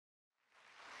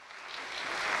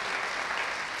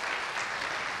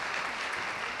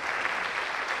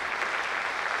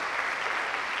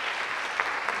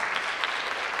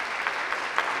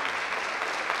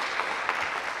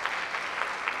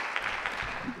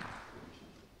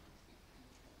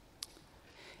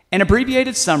An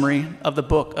abbreviated summary of the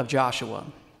book of Joshua.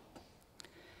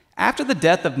 After the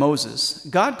death of Moses,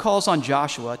 God calls on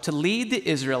Joshua to lead the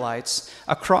Israelites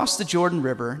across the Jordan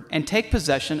River and take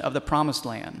possession of the Promised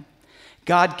Land.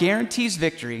 God guarantees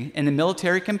victory in the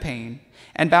military campaign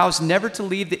and vows never to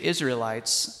leave the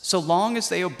Israelites so long as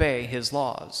they obey his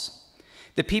laws.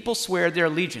 The people swear their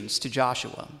allegiance to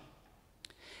Joshua.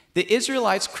 The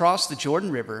Israelites crossed the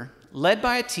Jordan River, led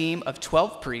by a team of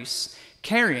 12 priests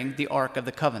carrying the Ark of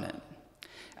the Covenant.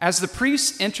 As the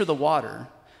priests enter the water,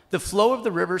 the flow of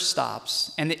the river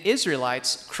stops, and the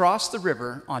Israelites cross the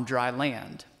river on dry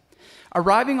land.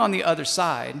 Arriving on the other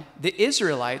side, the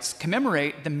Israelites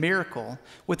commemorate the miracle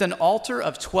with an altar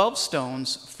of 12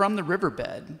 stones from the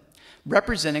riverbed,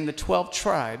 representing the 12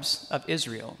 tribes of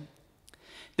Israel.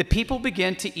 The people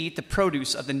begin to eat the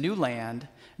produce of the new land,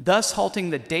 thus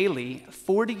halting the daily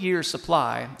 40-year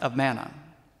supply of manna.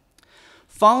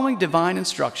 Following divine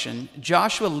instruction,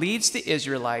 Joshua leads the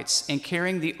Israelites in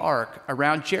carrying the ark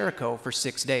around Jericho for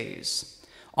 6 days.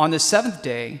 On the seventh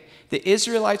day, the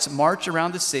Israelites march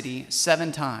around the city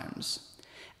 7 times.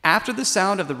 After the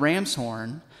sound of the ram's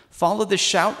horn followed the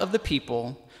shout of the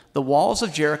people, the walls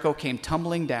of Jericho came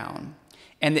tumbling down,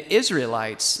 and the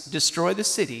Israelites destroyed the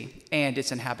city and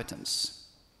its inhabitants.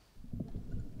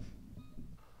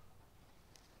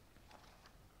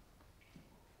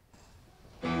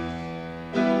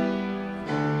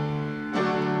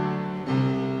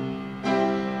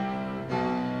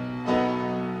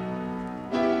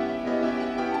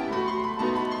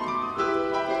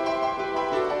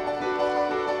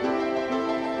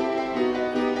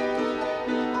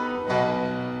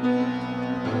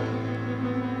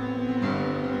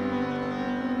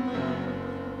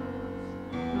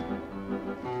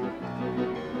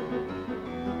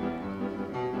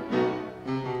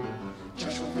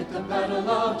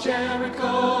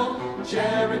 Jericho,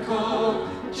 Jericho,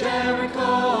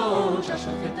 Jericho.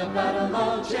 Joshua fit the battle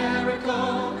of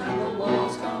Jericho, and the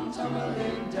walls come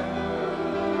tumbling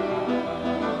down.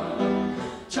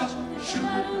 Joshua fit the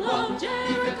battle of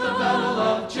Jericho, fit the battle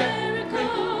of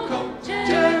Jericho,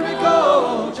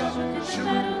 Jericho. Joshua fit the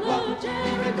battle of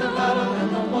Jericho, fit the battle,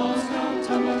 and the walls come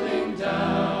tumbling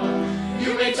down.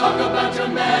 You may talk about your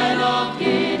man of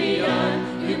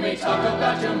Gideon, you may talk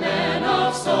about your man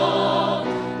of Saul.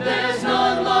 There's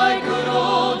none like good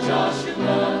old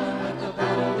Joshua at the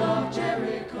battle of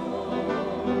Jericho.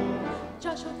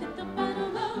 Joshua fit the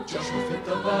battle of Joshua fit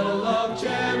the battle of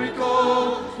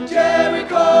Jericho,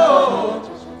 Jericho.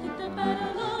 Joshua fit the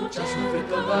battle of Joshua fit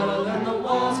the battle, and the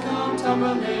walls come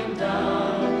tumbling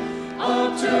down.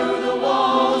 Up to the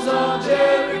walls of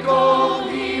Jericho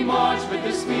he marched with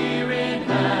his spear in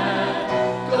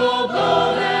hand. Go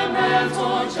blow them ram's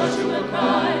horn, Joshua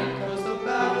cried.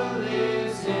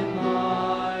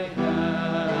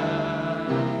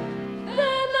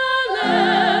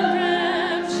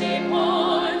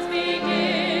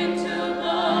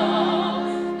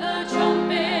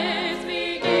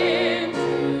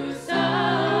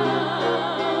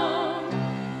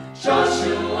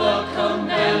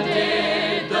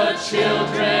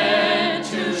 Children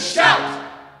to shout,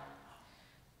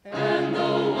 and the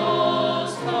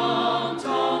walls come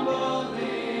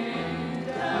tumbling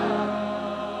down.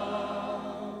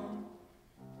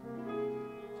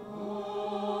 Oh,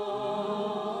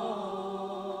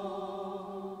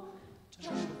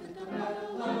 Joshua fit the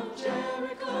battle of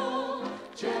Jericho,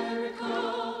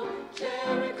 Jericho,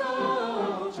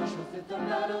 Jericho. Joshua fit the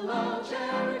battle of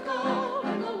Jericho,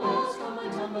 and the walls come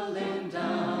tumbling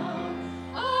down.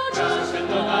 Joshua fit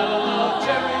the battle of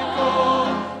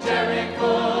Jericho,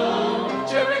 Jericho,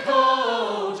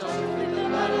 Jericho. Joshua fit the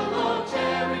battle of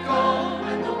Jericho,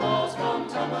 and the walls come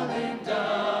tumbling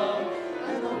down,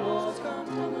 and the walls come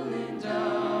tumbling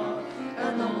down,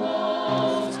 and the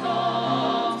walls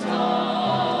come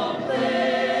tumbling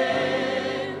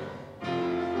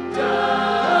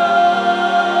down.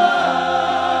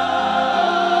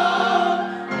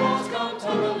 Walls come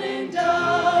tumbling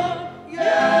down,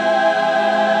 yeah.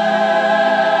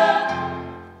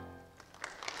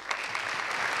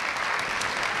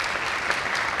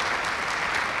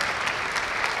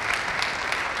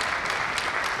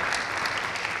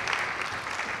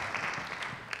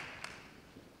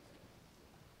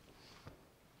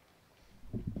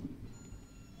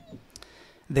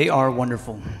 They are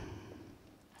wonderful.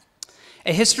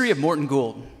 A history of Morton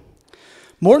Gould.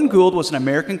 Morton Gould was an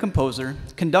American composer,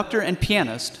 conductor, and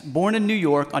pianist born in New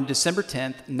York on December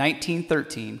 10,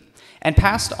 1913, and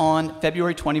passed on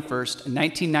February 21,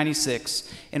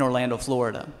 1996, in Orlando,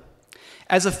 Florida.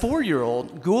 As a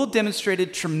 4-year-old, Gould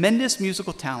demonstrated tremendous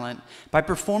musical talent by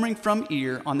performing from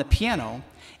ear on the piano,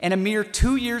 and a mere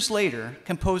 2 years later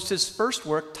composed his first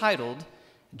work titled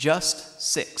Just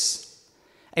 6,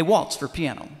 a waltz for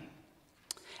piano.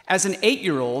 As an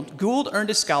 8-year-old, Gould earned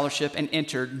a scholarship and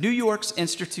entered New York's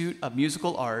Institute of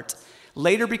Musical Art,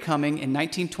 later becoming, in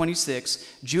 1926,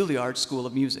 Juilliard School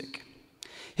of Music.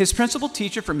 His principal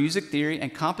teacher for music theory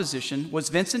and composition was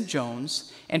Vincent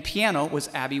Jones, and piano was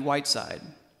Abby Whiteside.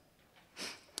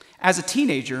 As a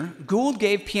teenager, Gould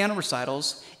gave piano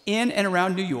recitals in and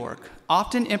around New York,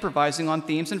 often improvising on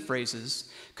themes and phrases,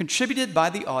 contributed by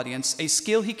the audience, a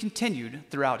skill he continued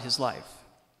throughout his life.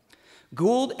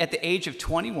 Gould, at the age of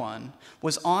 21,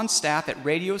 was on staff at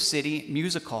Radio City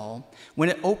Music Hall when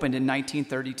it opened in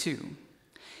 1932.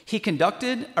 He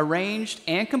conducted, arranged,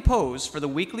 and composed for the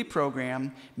weekly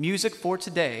program Music for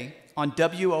Today on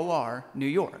WOR New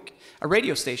York, a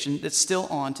radio station that's still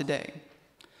on today.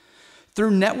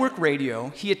 Through network radio,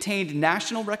 he attained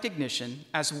national recognition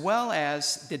as well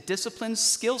as the disciplined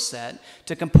skill set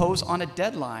to compose on a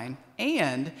deadline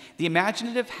and the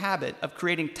imaginative habit of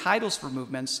creating titles for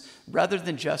movements rather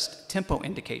than just tempo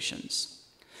indications.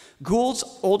 Gould's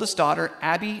oldest daughter,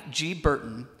 Abby G.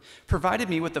 Burton, provided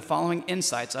me with the following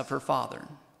insights of her father.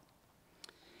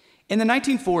 In the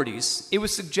 1940s, it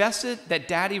was suggested that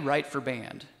Daddy write for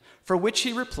band, for which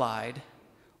he replied,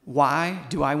 "Why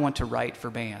do I want to write for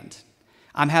band?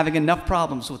 I'm having enough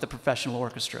problems with the professional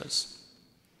orchestras.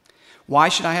 Why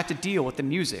should I have to deal with the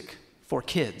music for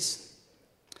kids?"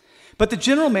 But the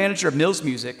general manager of Mills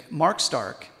Music, Mark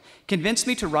Stark, convinced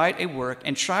me to write a work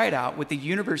and try it out with the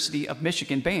University of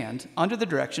Michigan Band under the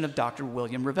direction of Dr.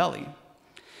 William Ravelli.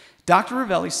 Dr.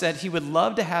 Ravelli said he would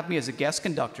love to have me as a guest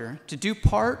conductor to do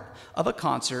part of a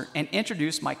concert and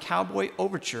introduce my Cowboy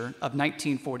Overture of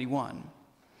 1941.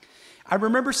 I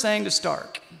remember saying to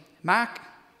Stark, "Mac,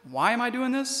 why am I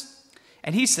doing this?"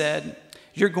 And he said,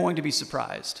 "You're going to be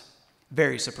surprised,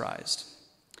 very surprised."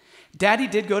 Daddy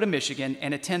did go to Michigan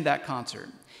and attend that concert.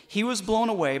 He was blown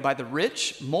away by the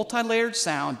rich, multi-layered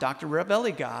sound Dr.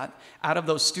 Ravelli got out of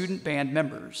those student band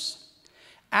members.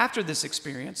 After this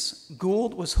experience,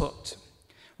 Gould was hooked.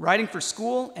 Writing for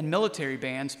school and military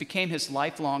bands became his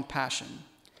lifelong passion.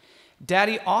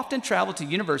 Daddy often traveled to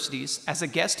universities as a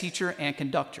guest teacher and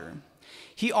conductor.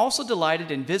 He also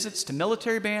delighted in visits to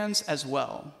military bands as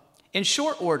well. In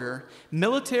short order,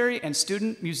 military and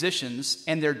student musicians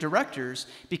and their directors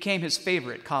became his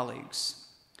favorite colleagues.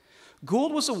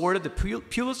 Gould was awarded the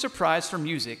Pulitzer Prize for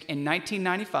Music in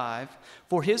 1995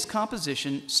 for his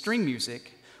composition, String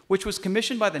Music, which was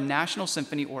commissioned by the National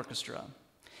Symphony Orchestra.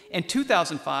 In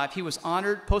 2005, he was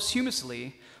honored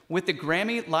posthumously with the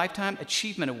Grammy Lifetime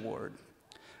Achievement Award.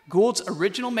 Gould's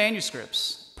original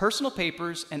manuscripts, personal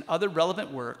papers, and other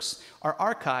relevant works are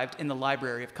archived in the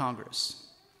Library of Congress.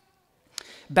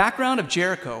 Background of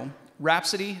Jericho,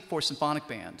 Rhapsody for Symphonic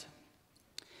Band.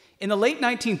 In the late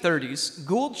 1930s,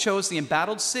 Gould chose the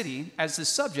embattled city as the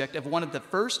subject of one of the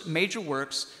first major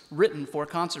works written for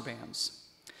concert bands.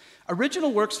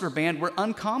 Original works for band were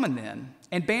uncommon then,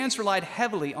 and bands relied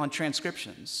heavily on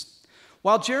transcriptions.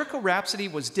 While Jericho Rhapsody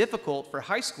was difficult for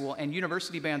high school and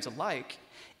university bands alike,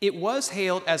 it was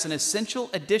hailed as an essential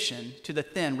addition to the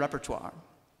thin repertoire.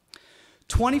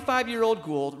 25-year-old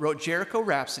Gould wrote Jericho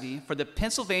Rhapsody for the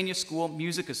Pennsylvania School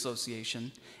Music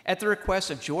Association at the request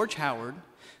of George Howard,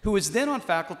 who was then on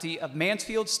faculty of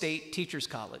Mansfield State Teachers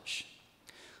College.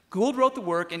 Gould wrote the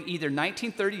work in either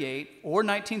 1938 or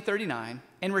 1939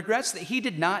 and regrets that he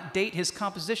did not date his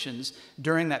compositions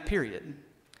during that period.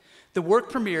 The work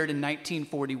premiered in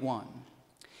 1941.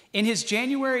 In his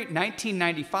January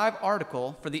 1995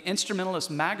 article for the Instrumentalist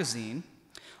magazine,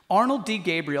 Arnold D.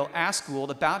 Gabriel asked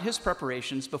Gould about his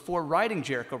preparations before writing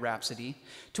Jericho Rhapsody,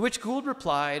 to which Gould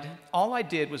replied, "All I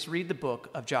did was read the book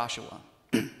of Joshua."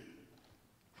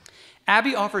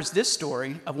 Abby offers this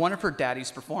story of one of her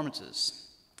daddy's performances.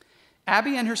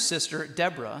 Abby and her sister,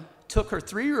 Deborah, took her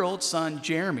 3-year-old son,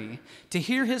 Jeremy, to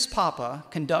hear his papa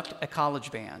conduct a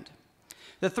college band.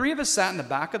 The three of us sat in the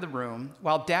back of the room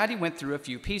while Daddy went through a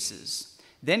few pieces.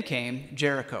 Then came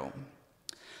Jericho.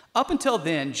 Up until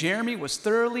then, Jeremy was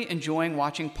thoroughly enjoying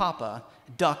watching Papa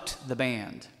duct the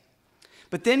band.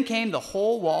 But then came the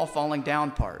whole wall falling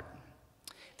down part.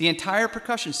 The entire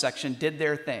percussion section did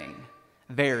their thing,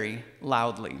 very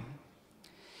loudly.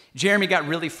 Jeremy got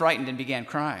really frightened and began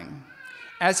crying.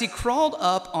 As he crawled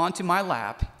up onto my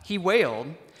lap, he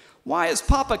wailed, "Why is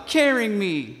Papa carrying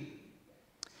me?"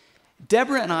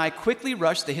 Deborah and I quickly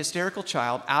rushed the hysterical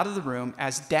child out of the room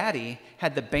as Daddy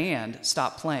had the band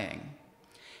stop playing.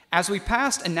 As we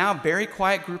passed a now very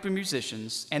quiet group of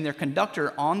musicians and their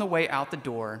conductor on the way out the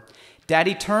door,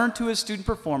 Daddy turned to his student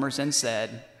performers and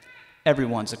said,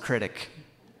 "Everyone's a critic."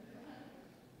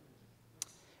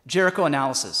 Jericho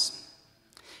analysis.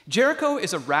 Jericho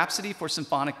is a rhapsody for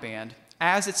symphonic band,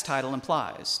 as its title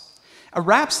implies. A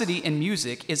rhapsody in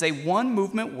music is a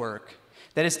one-movement work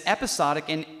that is episodic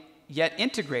and yet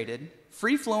integrated,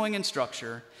 free-flowing in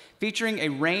structure, featuring a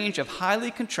range of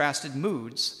highly contrasted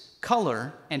moods,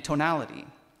 color, and tonality.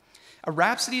 A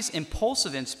rhapsody's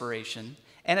impulsive inspiration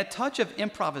and a touch of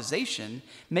improvisation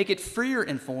make it freer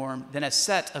in form than a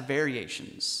set of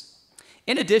variations.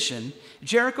 In addition,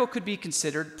 Jericho could be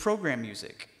considered program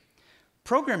music.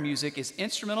 Program music is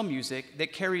instrumental music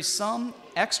that carries some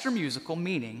extra musical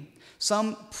meaning,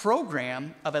 some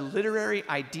program of a literary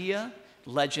idea,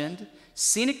 legend,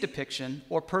 scenic depiction,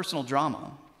 or personal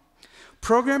drama.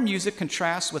 Program music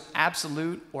contrasts with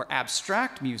absolute or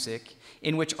abstract music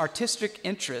in which artistic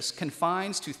interest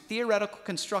confines to theoretical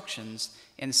constructions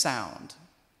in sound.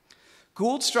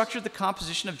 Gould structured the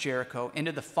composition of Jericho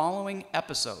into the following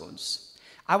episodes.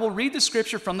 I will read the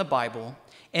scripture from the Bible,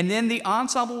 and then the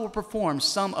ensemble will perform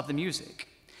some of the music.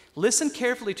 Listen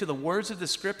carefully to the words of the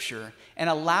scripture and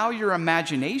allow your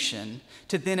imagination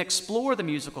to then explore the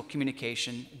musical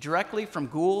communication directly from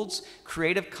Gould's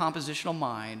creative compositional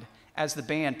mind as the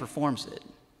band performs it.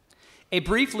 A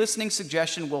brief listening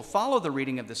suggestion will follow the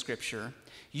reading of the scripture.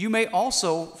 You may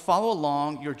also follow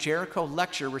along your Jericho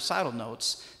lecture recital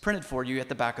notes printed for you at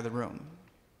the back of the room.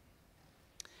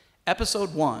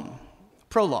 Episode 1,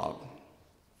 Prologue.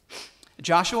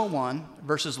 Joshua 1,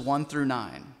 verses 1 through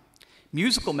 9.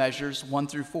 Musical measures 1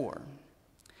 through 4.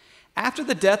 After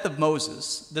the death of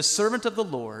Moses, the servant of the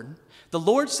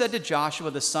Lord said to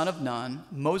Joshua the son of Nun,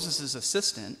 Moses'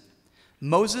 assistant,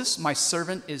 "Moses, my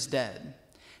servant, is dead.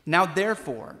 Now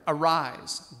therefore,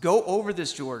 arise, go over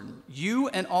this Jordan, you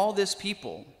and all this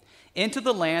people, into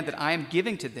the land that I am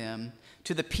giving to them,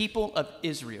 to the people of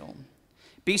Israel.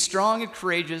 Be strong and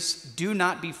courageous, do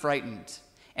not be frightened,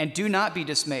 and do not be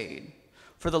dismayed,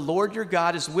 for the Lord your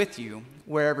God is with you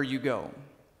wherever you go."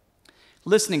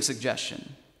 Listening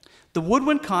suggestion. The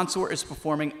woodwind consort is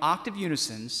performing octave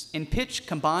unisons in pitch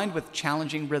combined with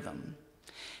challenging rhythm.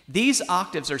 These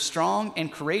octaves are strong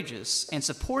and courageous and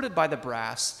supported by the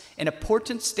brass in a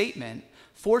portent statement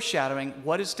foreshadowing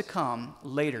what is to come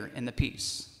later in the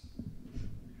piece.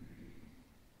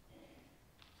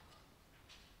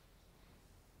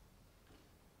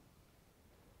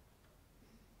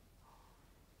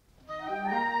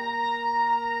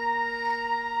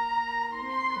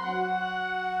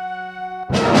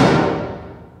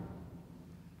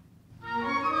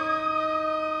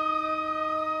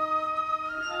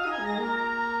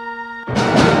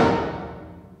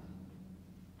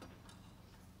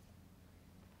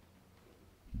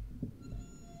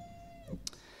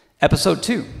 Episode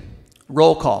 2,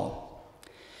 Roll Call.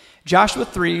 Joshua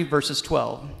 3, verses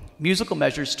 12, musical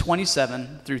measures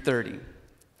 27 through 30.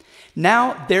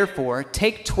 Now, therefore,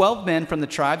 take 12 men from the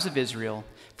tribes of Israel,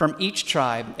 from each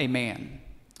tribe a man.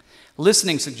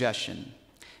 Listening suggestion.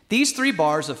 These 3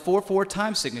 bars of 4/4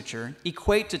 time signature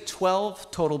equate to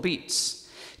 12 total beats,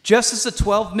 just as the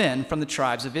 12 men from the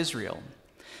tribes of Israel.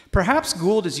 Perhaps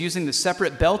Gould is using the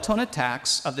separate bell tone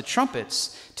attacks of the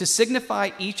trumpets to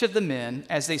signify each of the men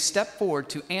as they step forward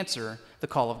to answer the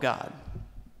call of God.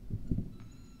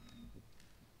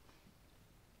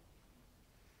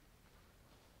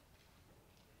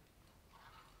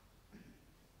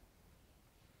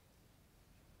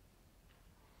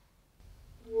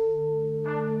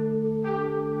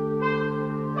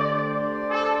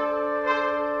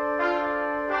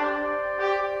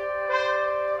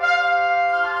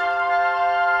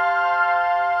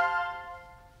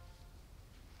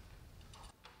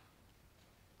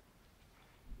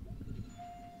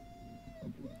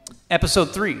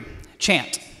 Episode 3,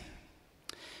 Chant.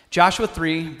 Joshua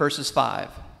 3, verses 5.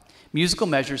 Musical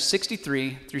measures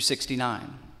 63 through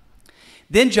 69.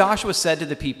 Then Joshua said to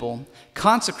the people,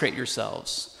 "Consecrate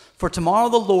yourselves, for tomorrow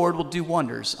the Lord will do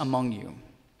wonders among you."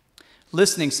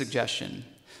 Listening suggestion.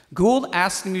 Gould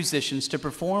asked the musicians to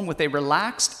perform with a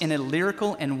relaxed and a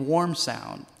lyrical and warm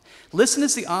sound. Listen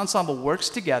as the ensemble works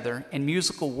together in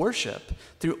musical worship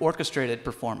through orchestrated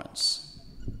performance.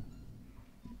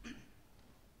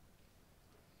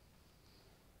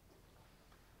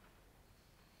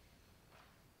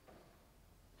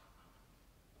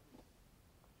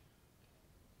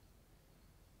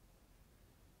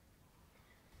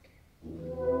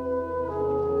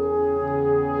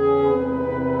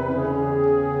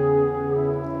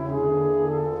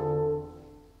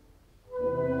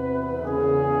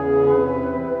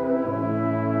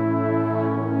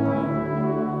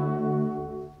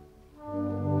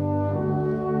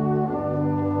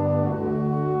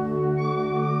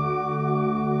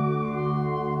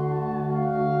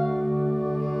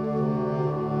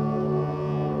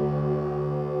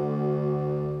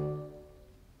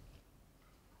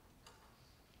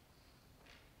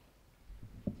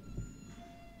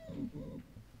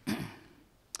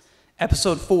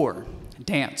 Episode 4,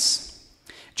 Dance.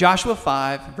 Joshua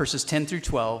 5, verses 10 through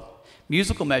 12,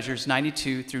 musical measures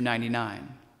 92 through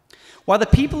 99. While the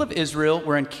people of Israel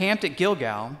were encamped at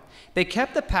Gilgal, they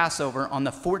kept the Passover on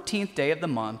the 14th day of the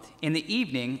month in the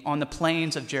evening on the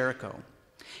plains of Jericho.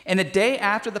 And the day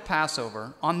after the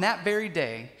Passover, on that very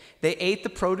day, they ate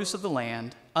the produce of the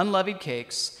land, unleavened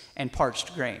cakes, and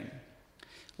parched grain.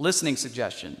 Listening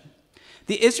suggestion.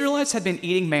 The Israelites had been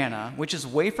eating manna, which is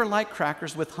wafer-like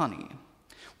crackers with honey.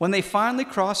 When they finally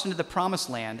crossed into the Promised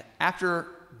Land, after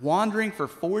wandering for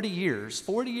 40 years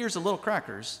of little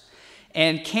crackers,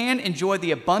 and can enjoy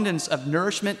the abundance of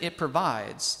nourishment it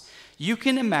provides, you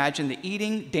can imagine the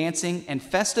eating, dancing, and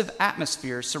festive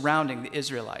atmosphere surrounding the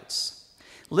Israelites.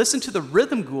 Listen to the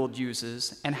rhythm Gould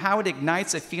uses and how it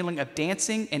ignites a feeling of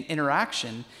dancing and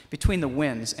interaction between the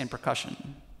winds and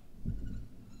percussion.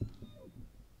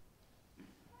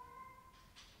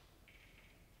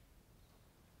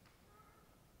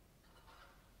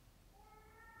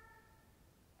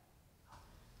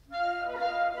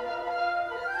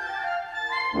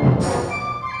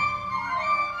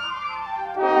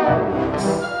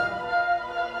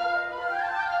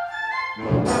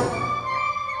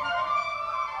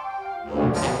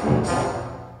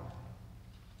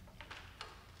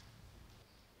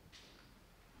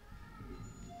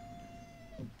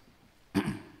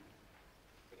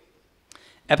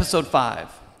 Episode 5,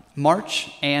 March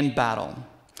and Battle.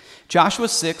 Joshua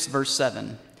 6, verse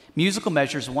 7, musical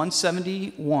measures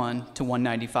 171 to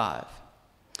 195.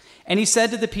 And he said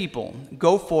to the people,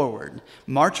 "Go forward,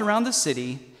 march around the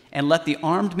city, and let the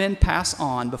armed men pass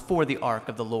on before the ark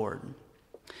of the Lord."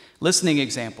 Listening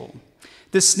example.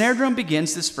 The snare drum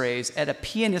begins this phrase at a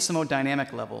pianissimo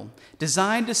dynamic level,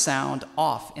 designed to sound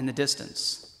off in the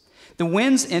distance. The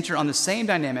winds enter on the same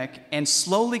dynamic and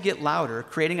slowly get louder,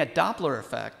 creating a Doppler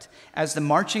effect as the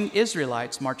marching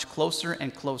Israelites march closer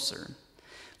and closer.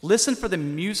 Listen for the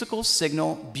musical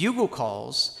signal bugle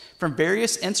calls from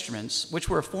various instruments, which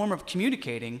were a form of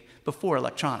communicating before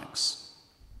electronics.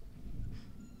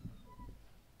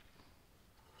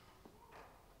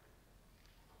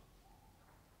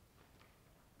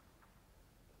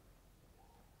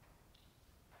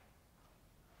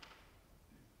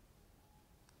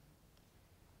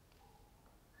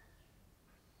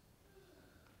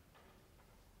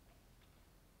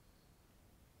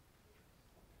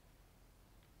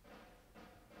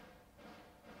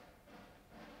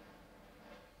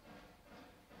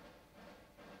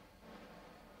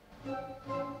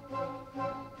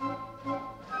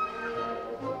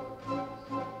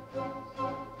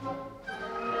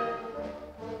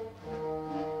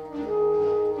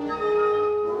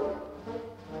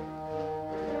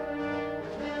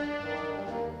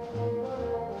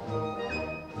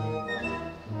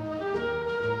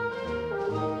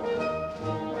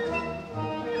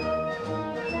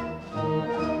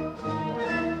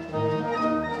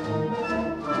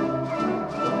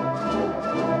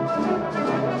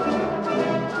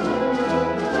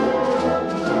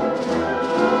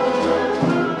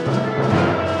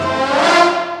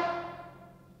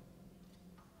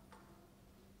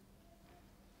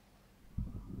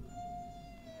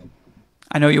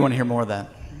 I know you want to hear more of that.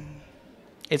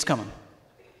 It's coming.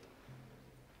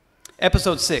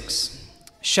 Episode 6,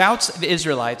 shouts of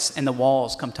Israelites and the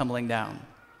walls come tumbling down.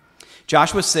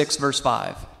 Joshua 6, verse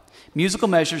 5, musical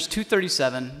measures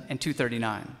 237 and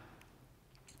 239.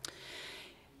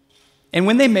 And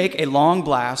when they make a long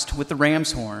blast with the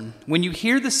ram's horn, when you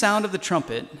hear the sound of the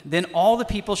trumpet, then all the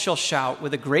people shall shout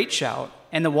with a great shout,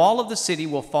 and the wall of the city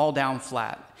will fall down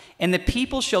flat, and the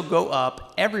people shall go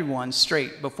up, everyone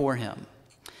straight before him.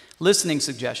 Listening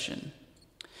suggestion.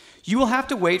 You will have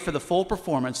to wait for the full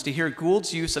performance to hear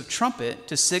Gould's use of trumpet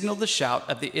to signal the shout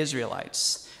of the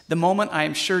Israelites, the moment I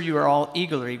am sure you are all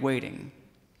eagerly waiting.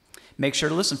 Make sure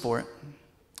to listen for it.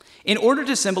 In order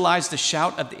to symbolize the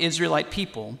shout of the Israelite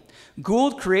people,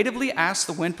 Gould creatively asked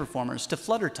the wind performers to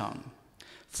flutter tongue.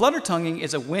 Flutter tonguing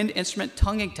is a wind instrument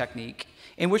tonguing technique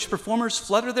in which performers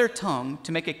flutter their tongue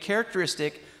to make a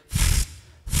characteristic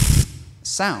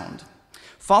sound,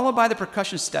 followed by the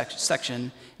percussion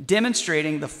section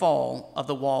demonstrating the fall of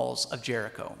the walls of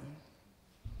Jericho.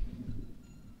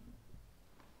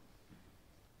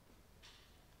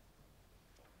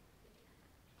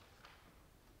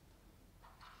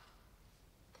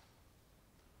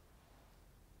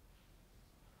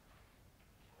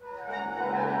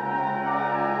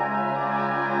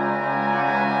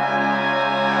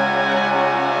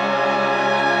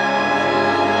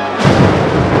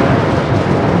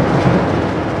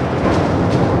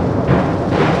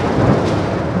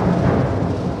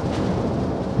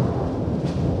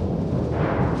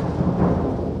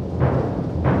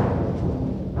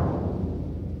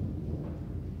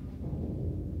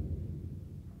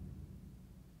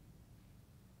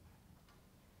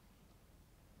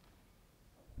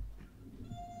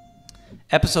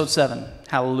 Episode 7,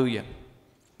 Hallelujah.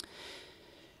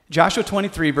 Joshua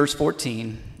 23, verse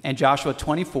 14, and Joshua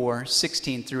 24,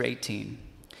 16 through 18.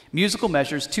 Musical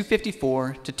measures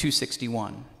 254 to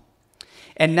 261.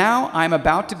 And now I am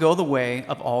about to go the way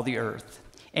of all the earth.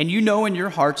 And you know in your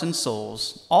hearts and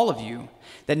souls, all of you,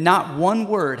 that not one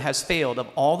word has failed of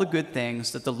all the good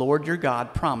things that the Lord your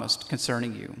God promised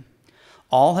concerning you.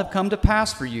 All have come to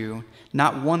pass for you,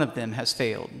 not one of them has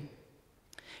failed.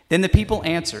 Then the people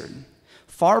answered,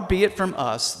 Far be it from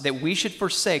us that we should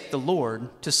forsake the Lord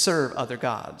to serve other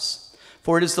gods.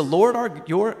 For it is the Lord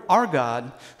our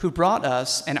God who brought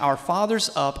us and our fathers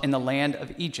up in the land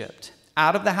of Egypt,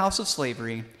 out of the house of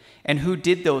slavery, and who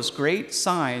did those great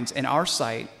signs in our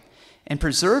sight, and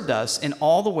preserved us in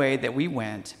all the way that we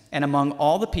went, and among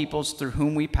all the peoples through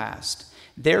whom we passed.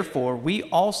 Therefore we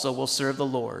also will serve the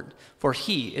Lord, for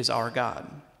he is our God.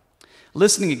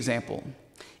 Listening example.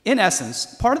 In essence,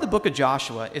 part of the book of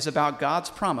Joshua is about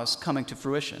God's promise coming to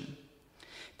fruition.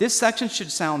 This section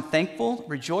should sound thankful,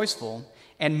 rejoiceful,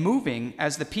 and moving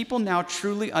as the people now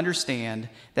truly understand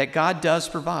that God does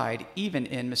provide even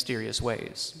in mysterious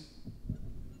ways.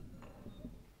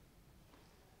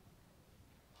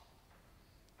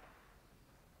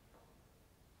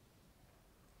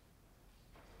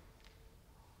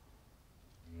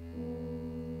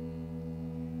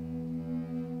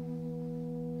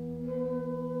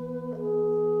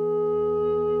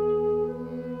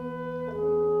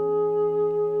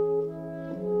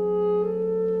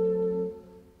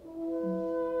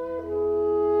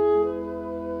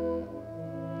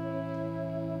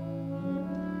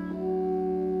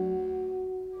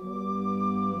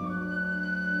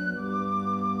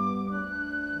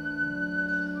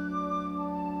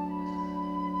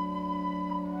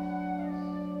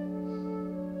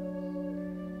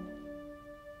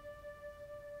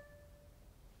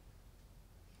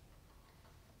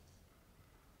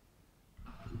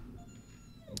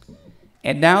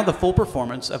 And now the full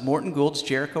performance of Morton Gould's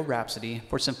Jericho Rhapsody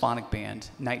for Symphonic Band,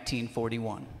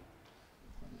 1941.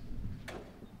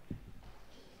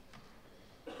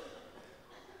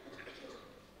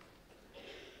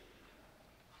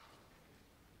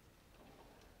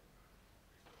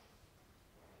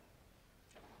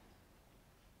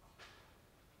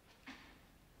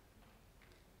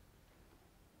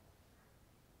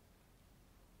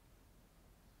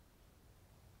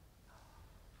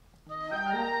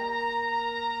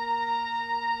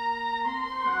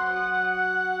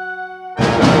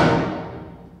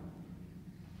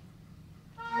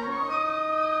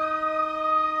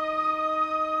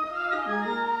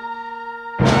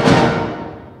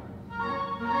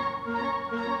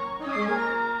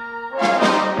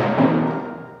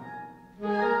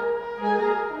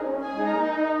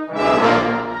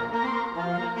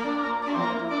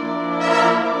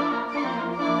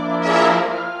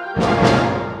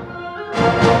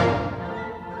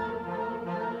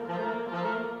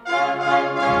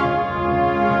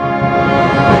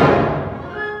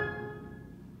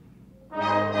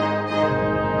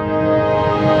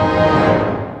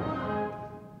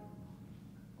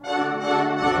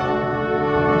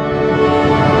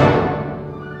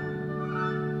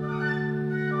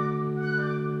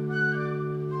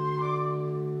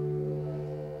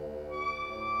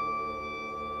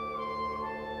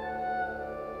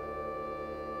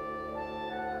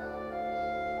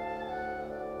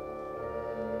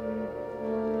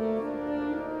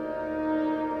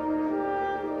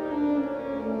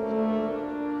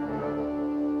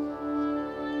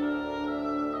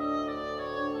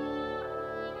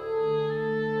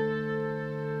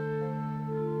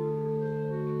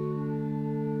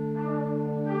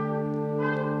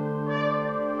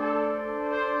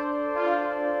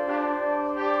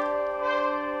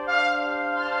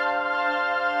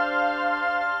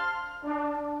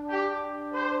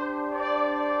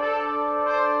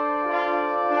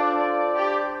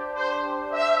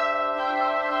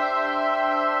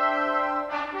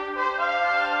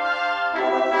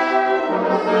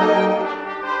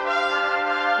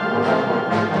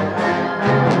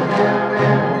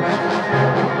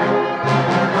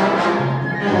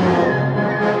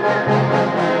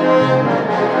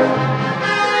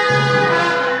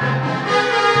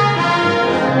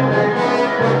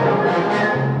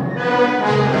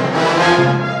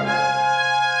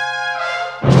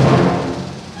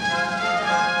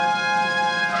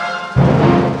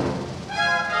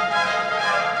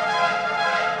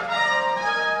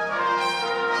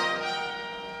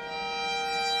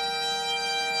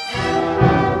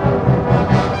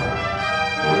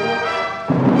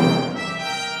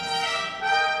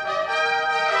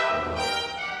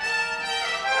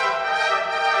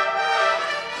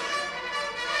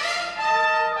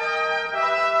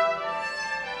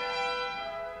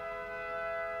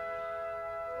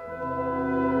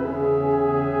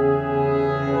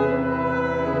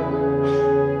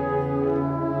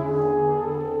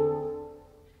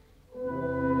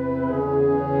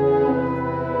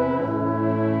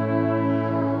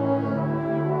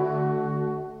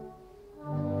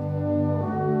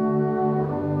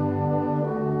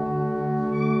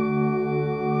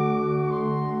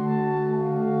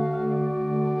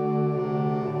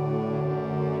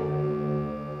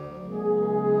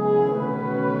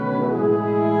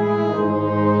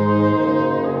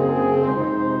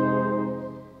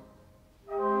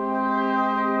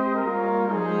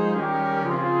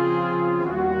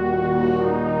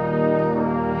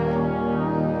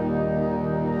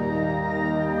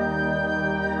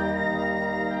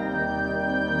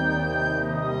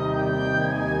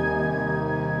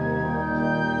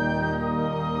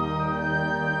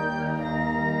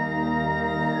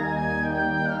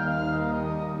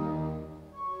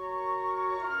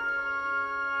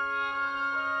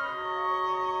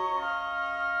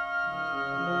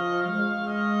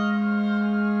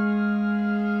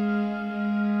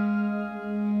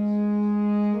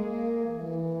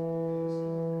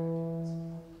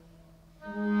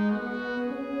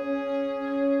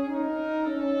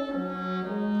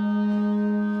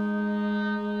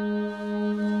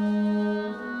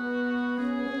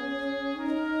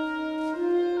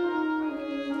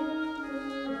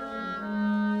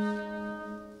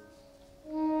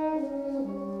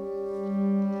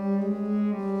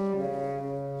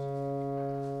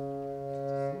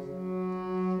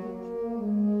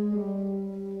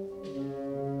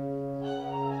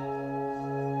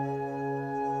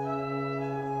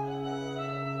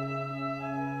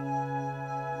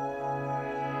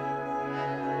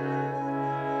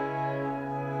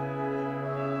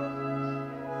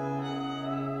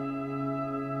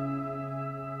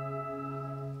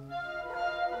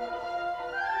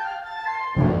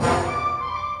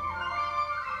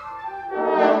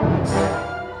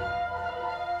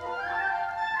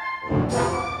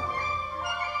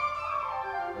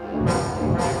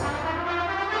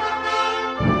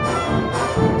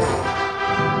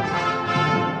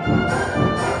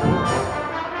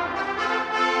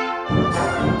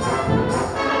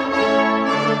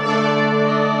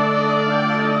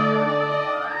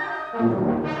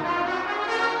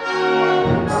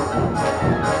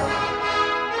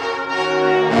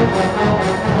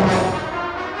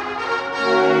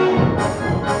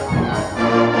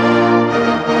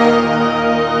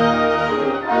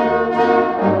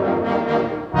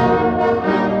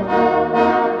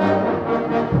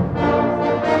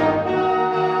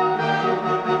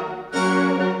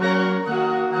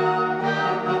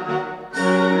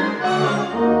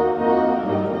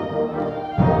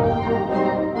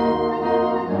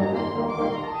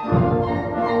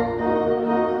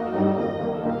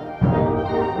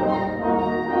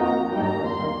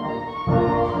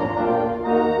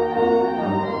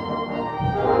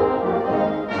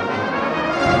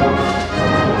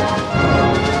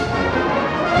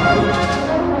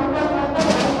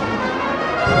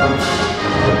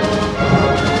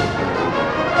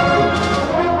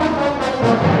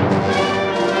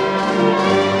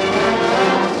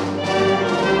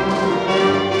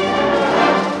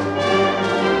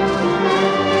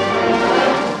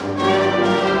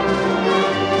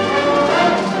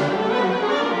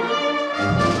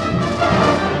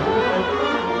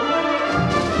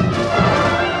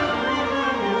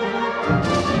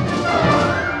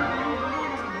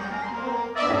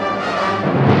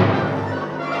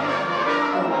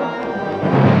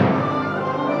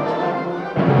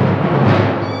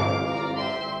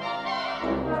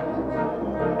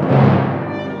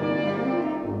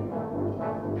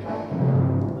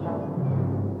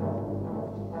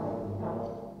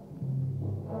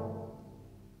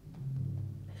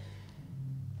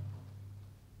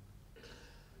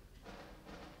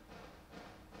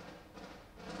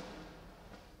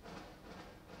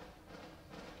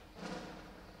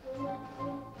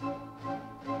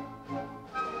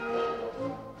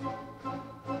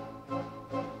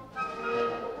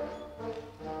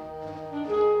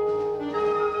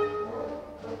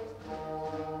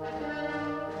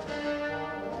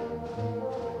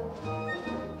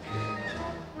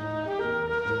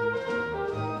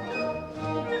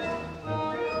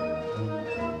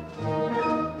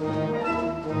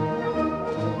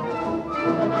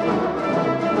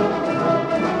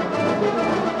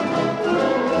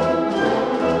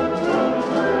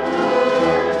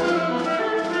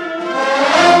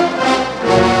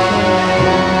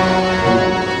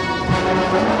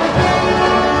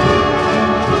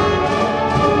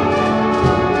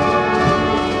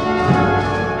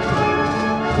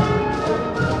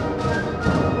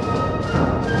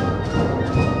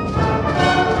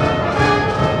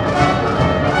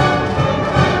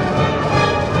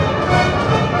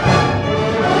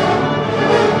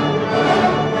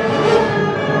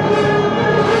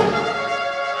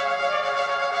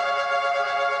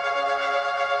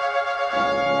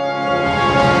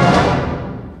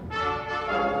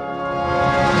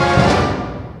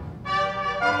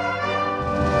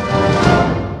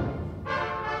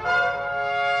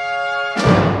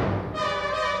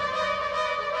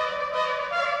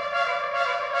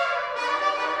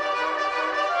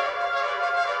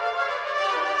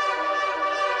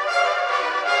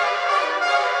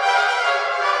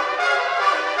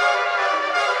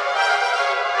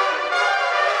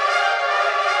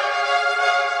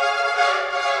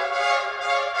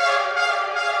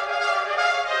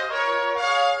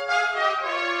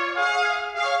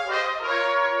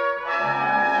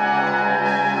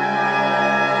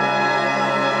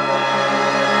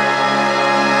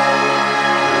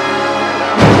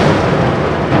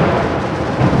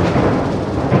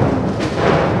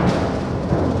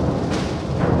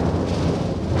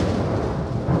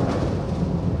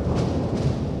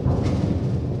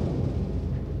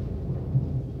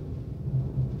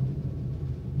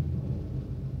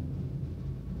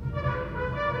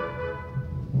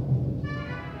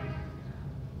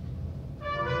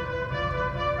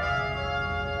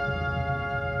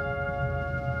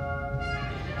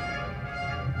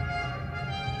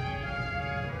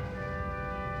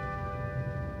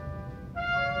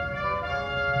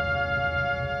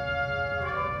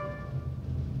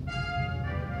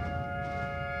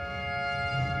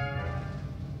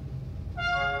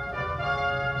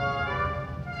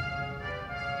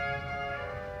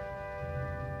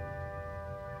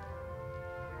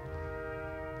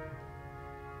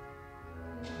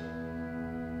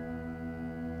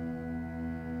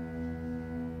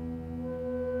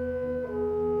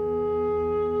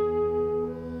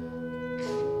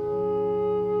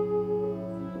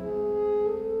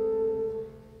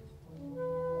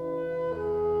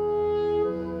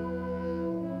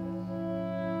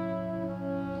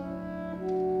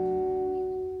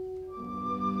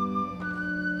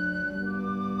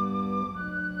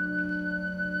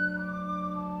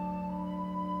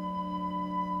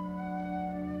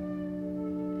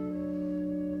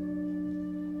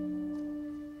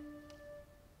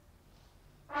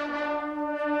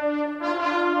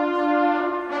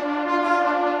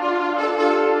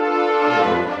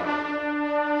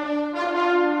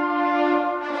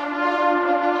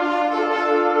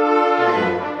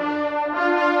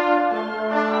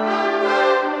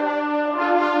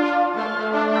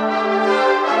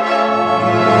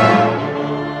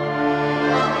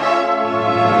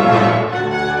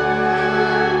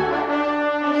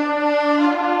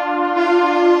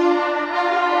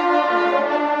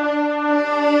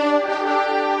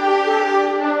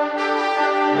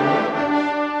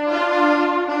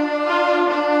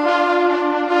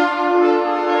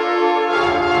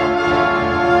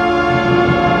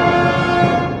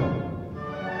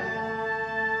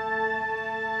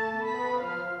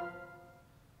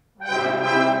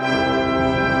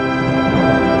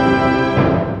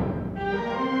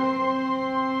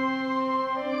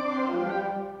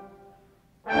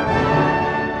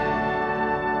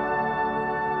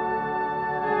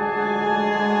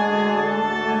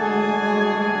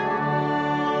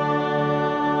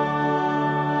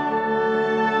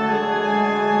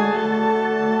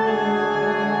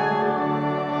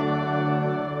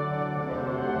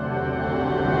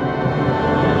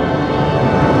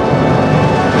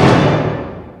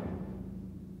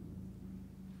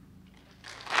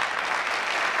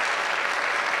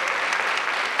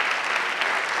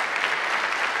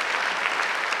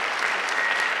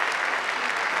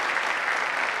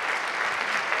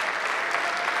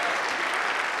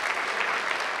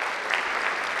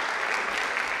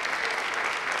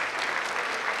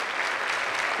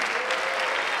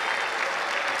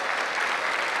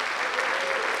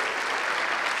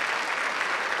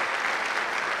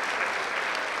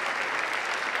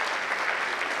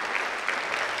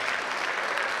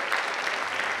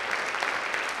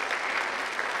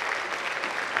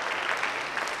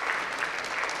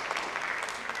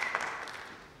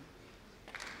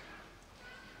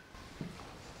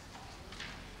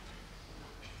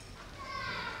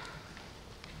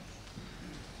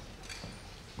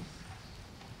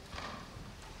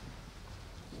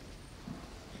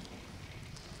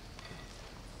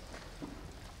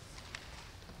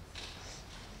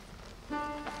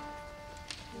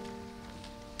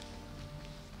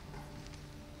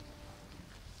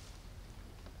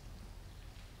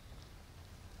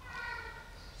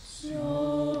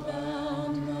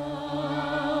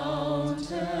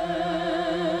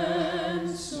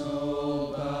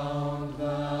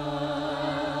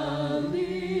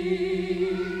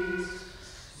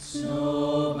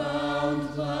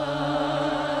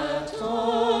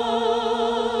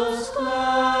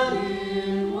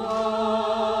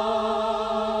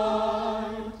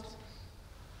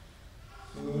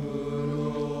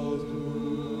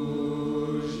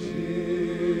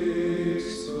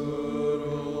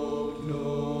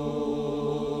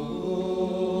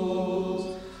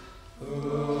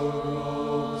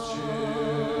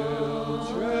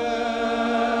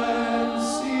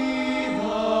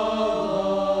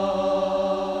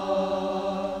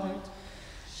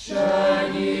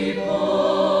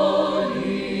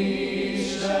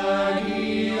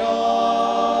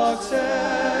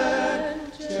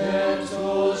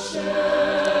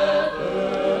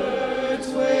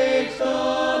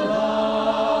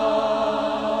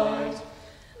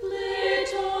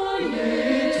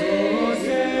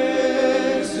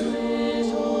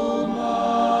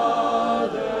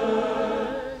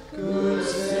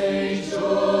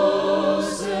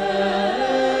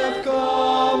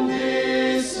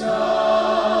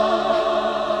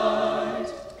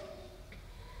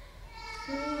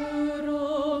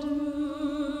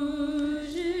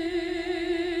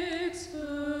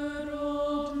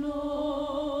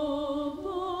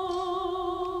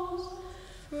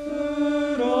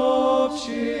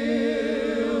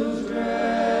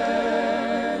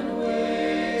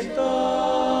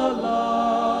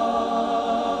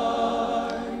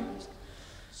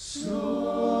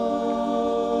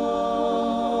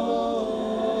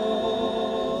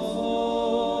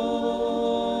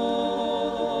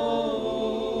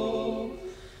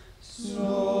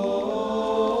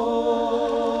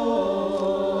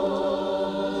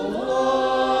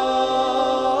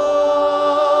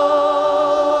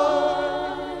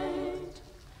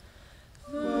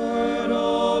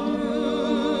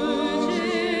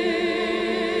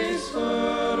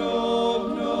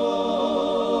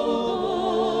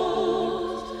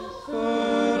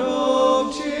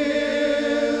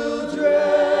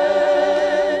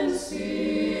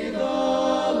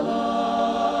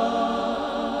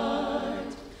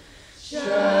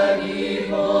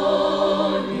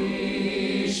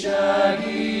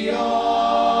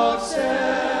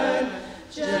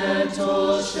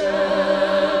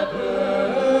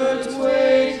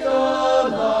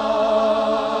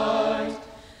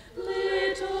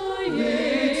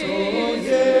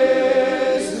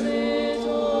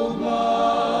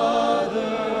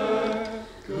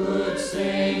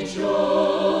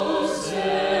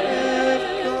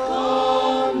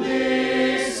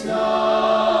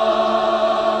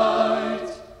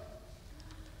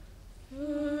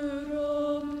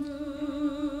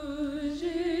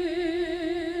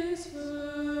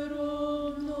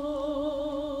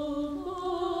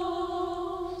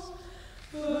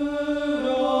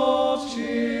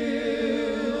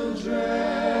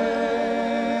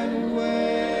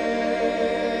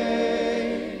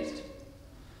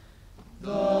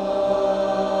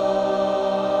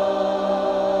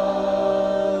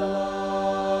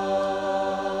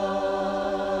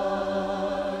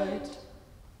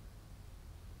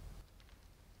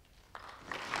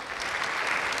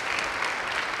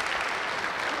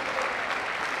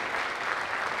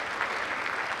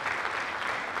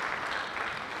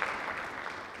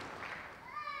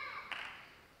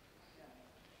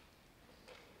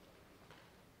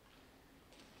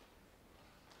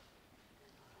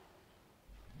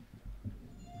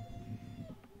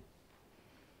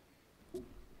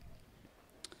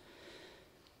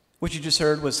 What you just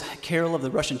heard was Carol of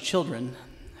the Russian Children,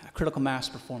 a critical mass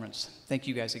performance. Thank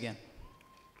you guys again.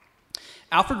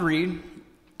 Alfred Reed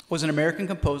was an American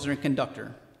composer and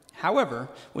conductor. However,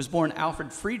 was born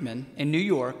Alfred Friedman in New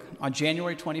York on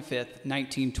January 25th,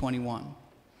 1921,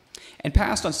 and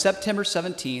passed on September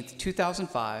 17th,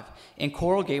 2005 in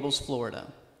Coral Gables,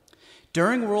 Florida.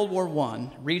 During World War I,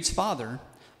 Reed's father,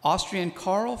 Austrian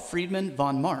Karl Friedman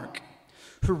von Mark,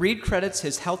 who Reed credits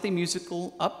his healthy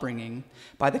musical upbringing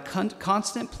by the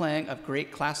constant playing of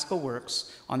great classical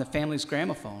works on the family's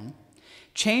gramophone,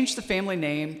 changed the family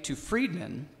name to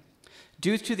Friedman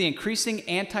due to the increasing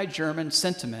anti-German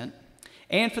sentiment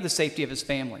and for the safety of his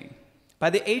family.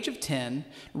 By the age of 10,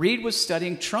 Reed was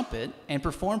studying trumpet and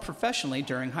performed professionally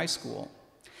during high school.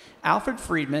 Alfred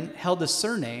Friedman held the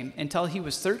surname until he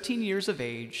was 13 years of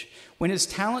age, when his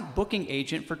talent booking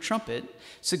agent for trumpet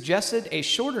suggested a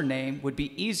shorter name would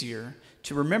be easier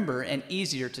to remember and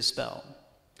easier to spell.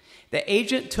 The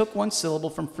agent took one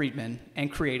syllable from Friedman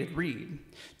and created Reed,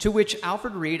 to which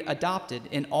Alfred Reed adopted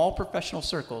in all professional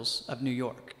circles of New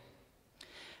York.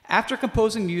 After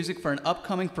composing music for an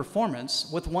upcoming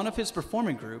performance with one of his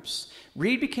performing groups,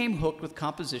 Reed became hooked with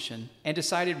composition and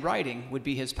decided writing would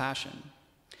be his passion.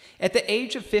 At the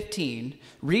age of 15,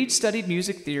 Reed studied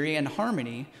music theory and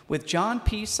harmony with John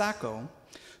P. Sacco,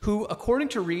 who, according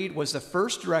to Reed, was the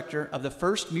first director of the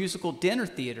first musical dinner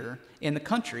theater in the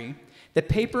country, the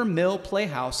Paper Mill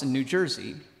Playhouse in New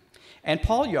Jersey, and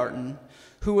Paul Yarton,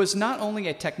 who was not only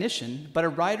a technician, but a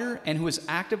writer and who was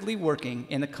actively working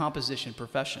in the composition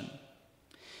profession.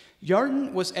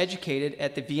 Yarton was educated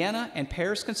at the Vienna and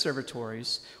Paris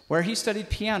conservatories, where he studied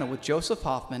piano with Joseph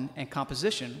Hoffman and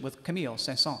composition with Camille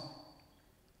Saint-Saëns.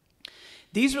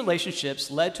 These relationships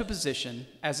led to a position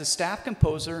as a staff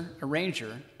composer,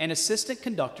 arranger, and assistant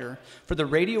conductor for the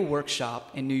Radio Workshop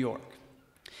in New York.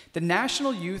 The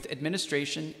National Youth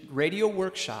Administration Radio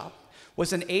Workshop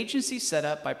was an agency set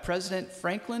up by President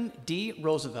Franklin D.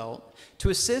 Roosevelt to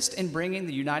assist in bringing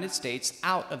the United States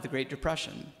out of the Great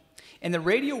Depression. And the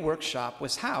Radio Workshop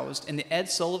was housed in the Ed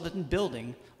Sullivan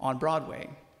Building on Broadway.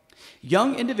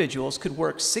 Young individuals could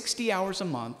work 60 hours a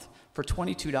month for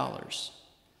 $22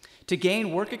 to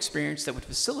gain work experience that would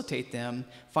facilitate them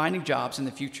finding jobs in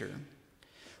the future.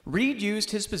 Reed used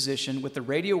his position with the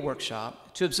Radio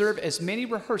Workshop to observe as many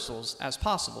rehearsals as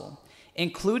possible,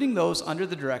 including those under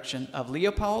the direction of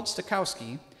Leopold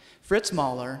Stokowski, Fritz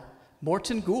Mahler,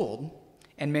 Morton Gould,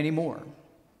 and many more.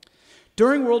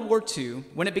 During World War II,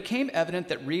 when it became evident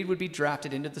that Reed would be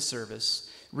drafted into the service,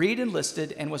 Reed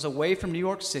enlisted and was away from New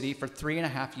York City for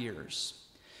 3.5 years.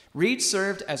 Reed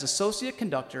served as associate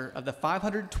conductor of the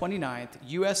 529th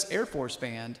U.S. Air Force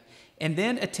Band and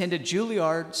then attended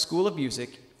Juilliard School of Music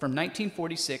from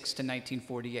 1946 to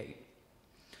 1948.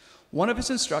 One of his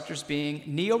instructors being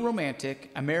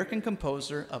neo-romantic American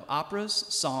composer of operas,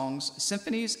 songs,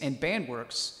 symphonies, and band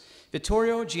works,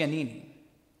 Vittorio Giannini.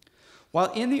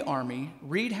 While in the Army,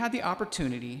 Reed had the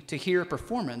opportunity to hear a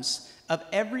performance of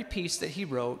every piece that he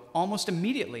wrote almost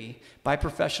immediately by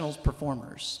professional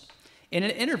performers. In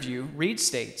an interview, Reed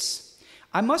states,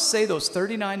 "I must say those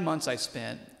 39 months I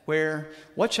spent where,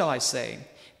 what shall I say,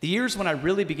 the years when I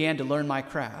really began to learn my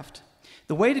craft,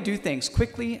 the way to do things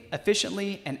quickly,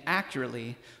 efficiently, and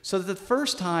accurately so that the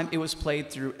first time it was played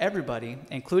through, everybody,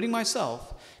 including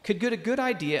myself, could get a good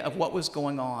idea of what was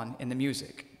going on in the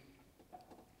music."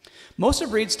 Most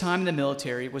of Reed's time in the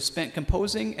military was spent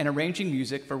composing and arranging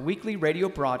music for weekly radio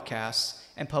broadcasts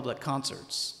and public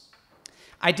concerts.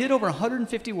 I did over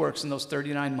 150 works in those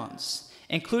 39 months,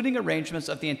 including arrangements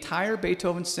of the entire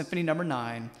Beethoven Symphony No.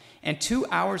 9 and 2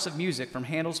 hours of music from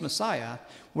Handel's Messiah,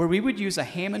 where we would use a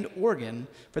Hammond organ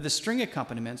for the string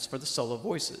accompaniments for the solo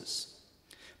voices.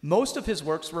 Most of his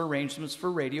works were arrangements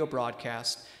for radio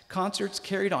broadcasts, concerts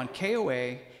carried on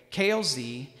KOA,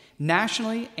 KLZ,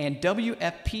 nationally, and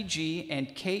WFPG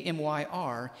and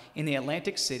KMYR in the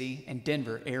Atlantic City and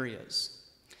Denver areas.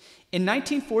 In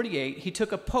 1948, he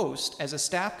took a post as a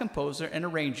staff composer and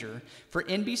arranger for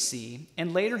NBC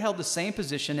and later held the same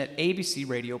position at ABC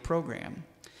radio program.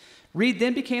 Reed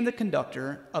then became the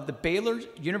conductor of the Baylor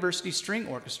University String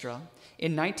Orchestra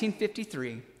in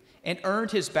 1953 and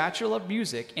earned his Bachelor of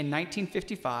Music in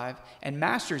 1955 and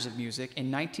Masters of Music in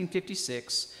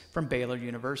 1956 from Baylor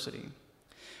University.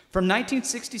 From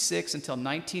 1966 until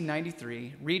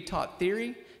 1993, Reed taught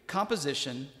theory,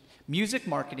 composition, music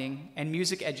marketing, and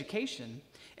music education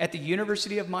at the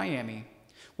University of Miami,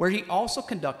 where he also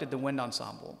conducted the wind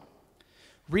ensemble.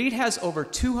 Reed has over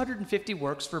 250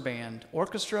 works for band,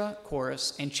 orchestra,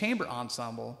 chorus, and chamber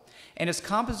ensemble, and his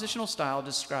compositional style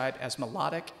described as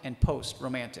melodic and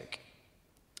post-romantic.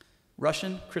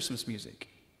 Russian Christmas music.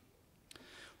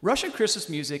 Russian Christmas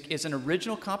Music is an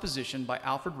original composition by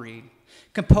Alfred Reed,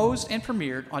 composed and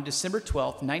premiered on December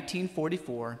 12,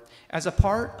 1944, as a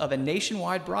part of a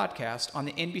nationwide broadcast on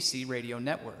the NBC radio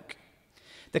network.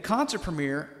 The concert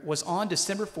premiere was on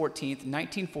December 14,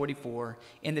 1944,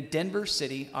 in the Denver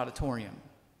City Auditorium.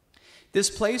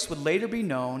 This piece would later be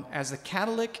known as the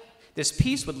catalytic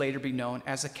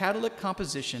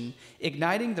composition,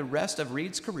 igniting the rest of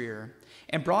Reed's career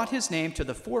and brought his name to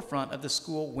the forefront of the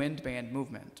school wind band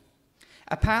movement,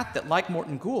 a path that, like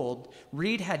Morton Gould,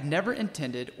 Reed had never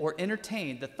intended or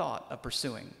entertained the thought of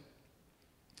pursuing.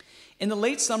 In the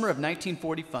late summer of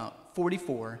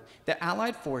 1944, the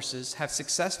Allied forces have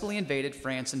successfully invaded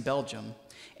France and Belgium,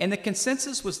 and the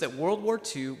consensus was that World War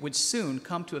II would soon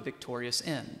come to a victorious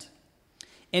end.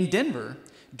 In Denver,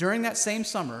 during that same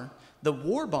summer, the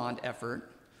war bond effort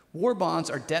 — war bonds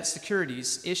are debt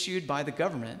securities issued by the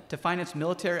government to finance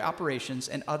military operations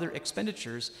and other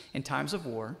expenditures in times of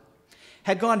war —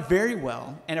 had gone very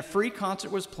well, and a free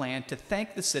concert was planned to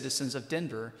thank the citizens of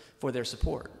Denver for their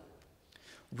support.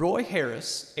 Roy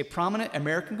Harris, a prominent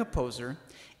American composer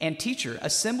and teacher,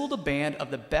 assembled a band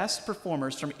of the best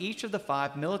performers from each of the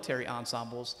 5 military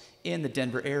ensembles in the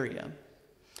Denver area.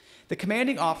 The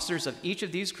commanding officers of each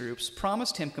of these groups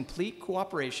promised him complete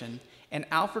cooperation, and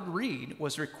Alfred Reed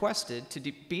was requested to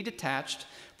be detached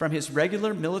from his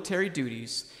regular military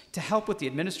duties to help with the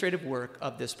administrative work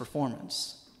of this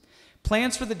performance.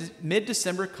 Plans for the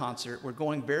mid-December concert were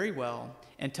going very well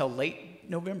until late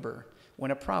November,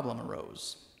 when a problem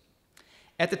arose.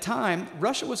 At the time,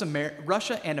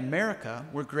 Russia and America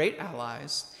were great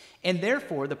allies, and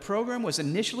therefore the program was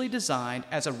initially designed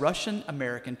as a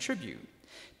Russian-American tribute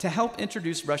to help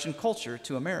introduce Russian culture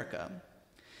to America.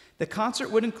 The concert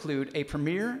would include a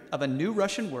premiere of a new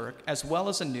Russian work as well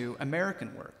as a new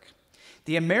American work.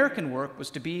 The American work was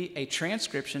to be a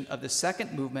transcription of the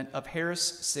second movement of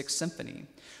Harris' Sixth Symphony,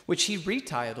 which he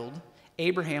retitled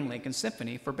Abraham Lincoln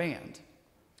Symphony for band.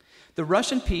 The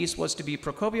Russian piece was to be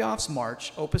Prokofiev's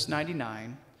March, Opus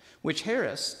 99, which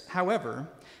Harris, however,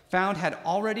 found had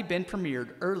already been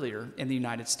premiered earlier in the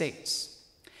United States.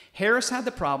 Harris had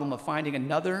the problem of finding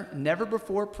another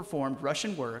never-before-performed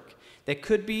Russian work that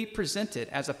could be presented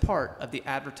as a part of the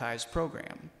advertised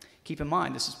program. Keep in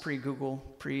mind, this is pre-Google,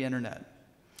 pre-internet.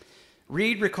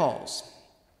 Reed recalls,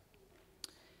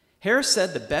 Harris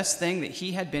said the best thing that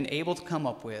he had been able to come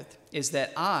up with is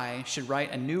that I should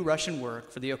write a new Russian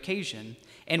work for the occasion,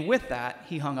 and with that,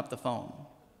 he hung up the phone.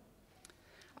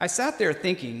 I sat there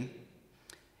thinking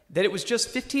that it was just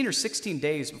 15 or 16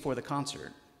 days before the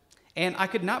concert, and I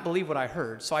could not believe what I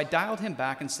heard, so I dialed him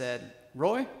back and said,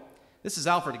 Roy, this is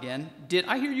Alfred again. Did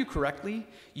I hear you correctly?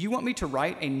 You want me to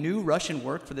write a new Russian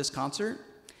work for this concert?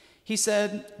 He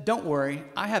said, don't worry,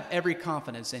 I have every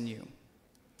confidence in you.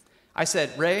 I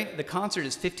said, Ray, the concert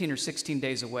is 15 or 16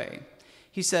 days away.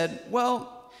 He said,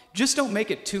 well, just don't make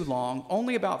it too long,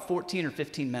 only about 14 or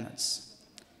 15 minutes.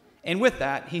 And with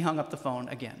that, he hung up the phone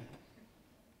again.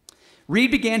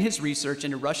 Reed began his research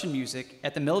into Russian music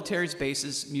at the military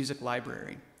base's music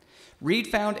library. Reed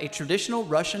found a traditional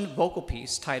Russian vocal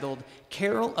piece titled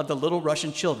Carol of the Little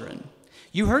Russian Children.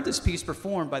 You heard this piece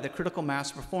performed by the Critical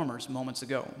Mass performers moments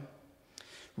ago.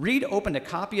 Reed opened a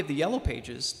copy of the Yellow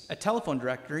Pages, a telephone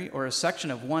directory or a section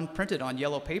of one printed on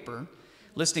yellow paper,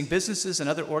 listing businesses and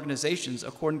other organizations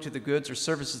according to the goods or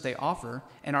services they offer,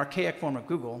 an archaic form of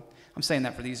Google. I'm saying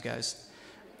that for these guys.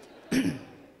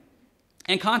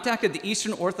 And contacted the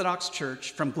Eastern Orthodox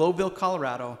Church from Globeville,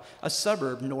 Colorado, a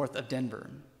suburb north of Denver.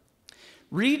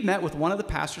 Reed met with one of the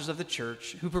pastors of the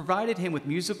church who provided him with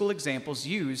musical examples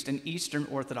used in Eastern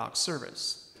Orthodox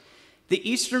service. The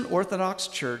Eastern Orthodox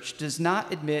Church does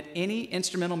not admit any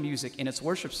instrumental music in its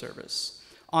worship service,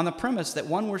 on the premise that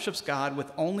one worships God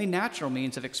with only natural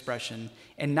means of expression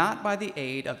and not by the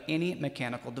aid of any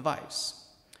mechanical device.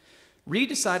 Reed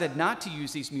decided not to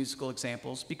use these musical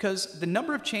examples because the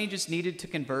number of changes needed to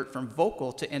convert from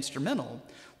vocal to instrumental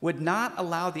would not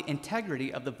allow the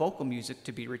integrity of the vocal music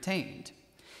to be retained.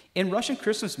 In Russian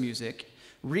Christmas music,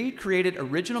 Reed created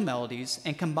original melodies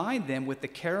and combined them with the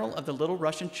Carol of the Little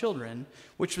Russian Children,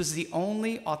 which was the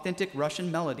only authentic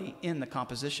Russian melody in the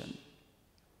composition.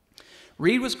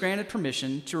 Reed was granted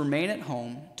permission to remain at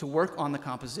home to work on the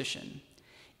composition.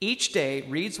 Each day,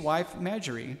 Reed's wife,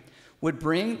 Marjorie, would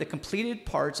bring the completed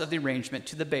parts of the arrangement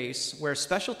to the base, where a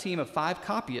special team of 5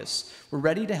 copyists were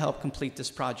ready to help complete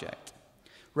this project.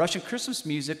 Russian Christmas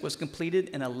music was completed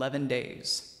in 11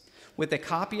 days, with a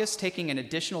copyist taking an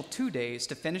additional 2 days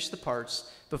to finish the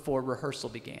parts before rehearsal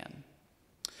began.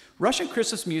 Russian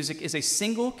Christmas music is a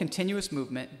single continuous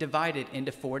movement divided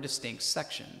into 4 distinct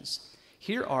sections.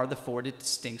 Here are the 4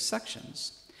 distinct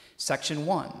sections. Section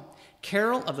 1,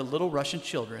 Carol of the Little Russian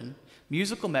Children,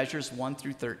 musical measures 1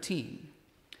 through 13.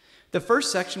 The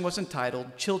first section was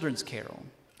entitled Children's Carol.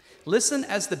 Listen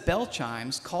as the bell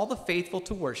chimes call the faithful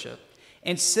to worship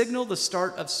and signal the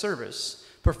start of service,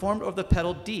 performed over the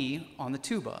pedal D on the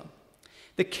tuba.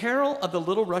 The Carol of the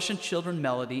Little Russian Children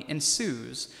melody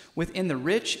ensues within the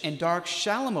rich and dark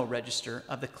shallow register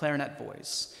of the clarinet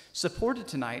voice, supported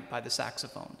tonight by the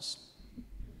saxophones.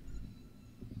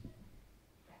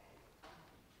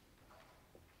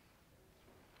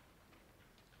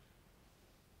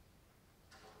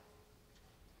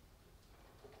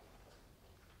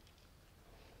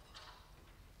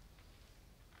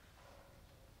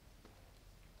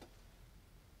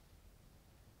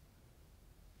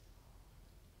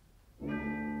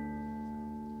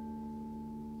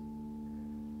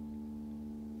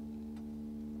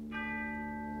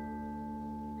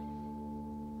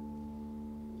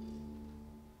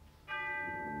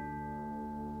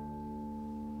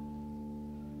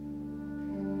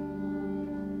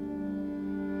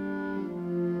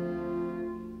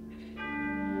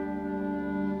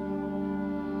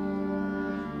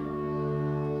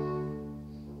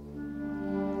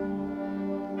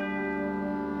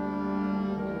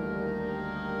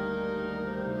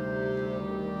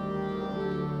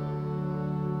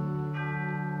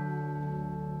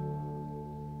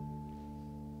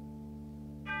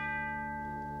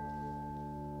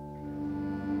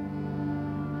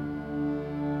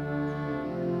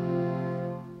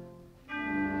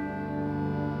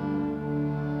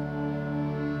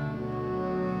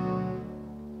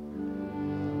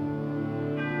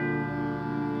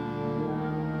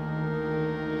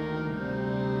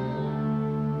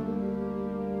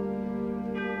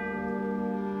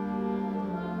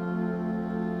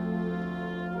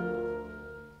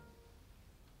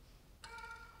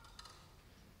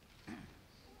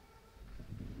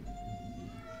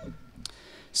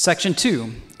 Section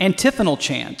 2, Antiphonal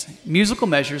Chant, musical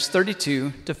measures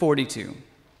 32 to 42.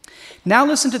 Now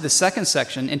listen to the second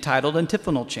section entitled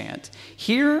Antiphonal Chant.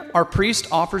 Here, our priest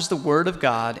offers the word of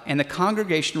God, and the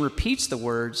congregation repeats the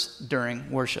words during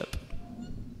worship.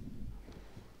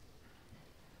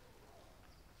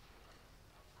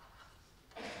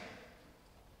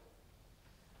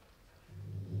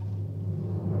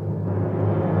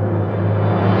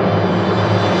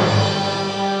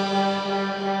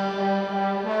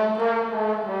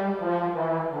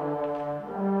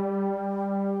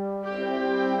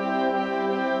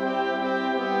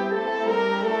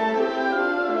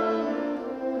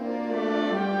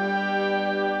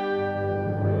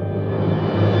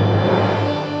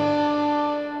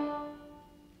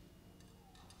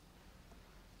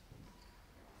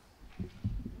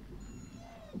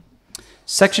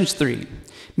 Section 3,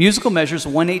 musical measures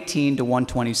 118 to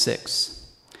 126.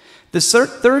 The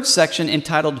third section,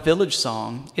 entitled Village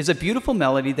Song, is a beautiful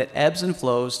melody that ebbs and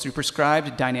flows through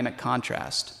prescribed dynamic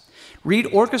contrast. Reed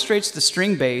orchestrates the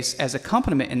string bass as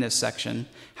accompaniment in this section.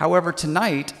 However,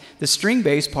 tonight, the string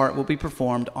bass part will be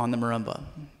performed on the marimba.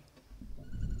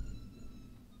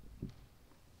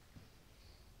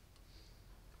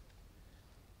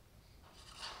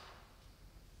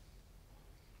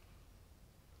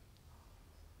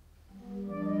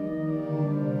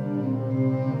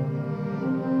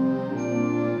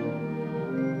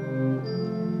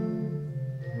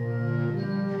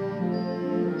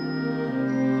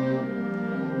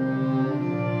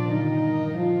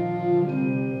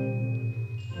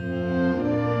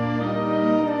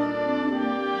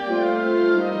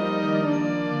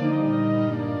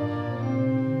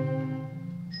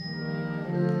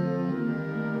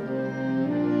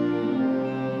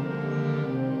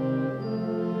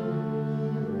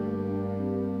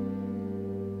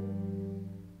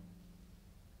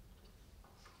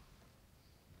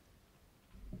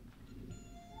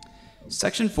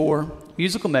 Section 4,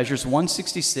 musical measures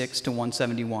 166 to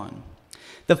 171.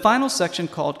 The final section,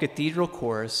 called Cathedral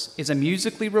Chorus, is a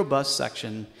musically robust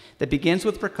section that begins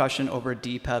with percussion over a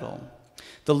D pedal.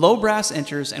 The low brass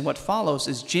enters, and what follows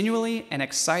is genuinely an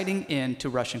exciting end to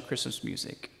Russian Christmas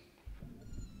music.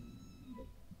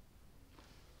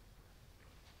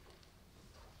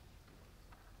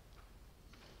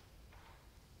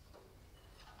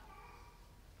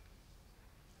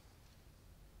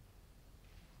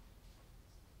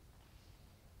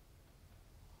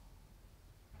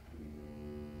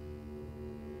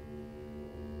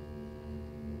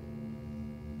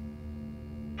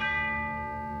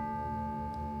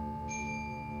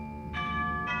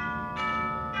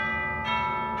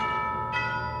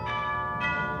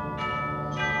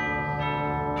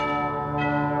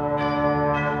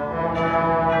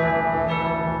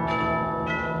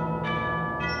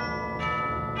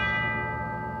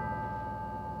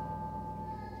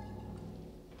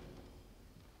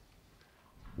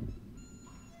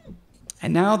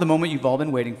 And now, the moment you've all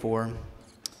been waiting for,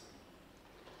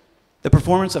 the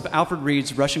performance of Alfred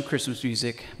Reed's Russian Christmas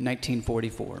Music,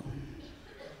 1944.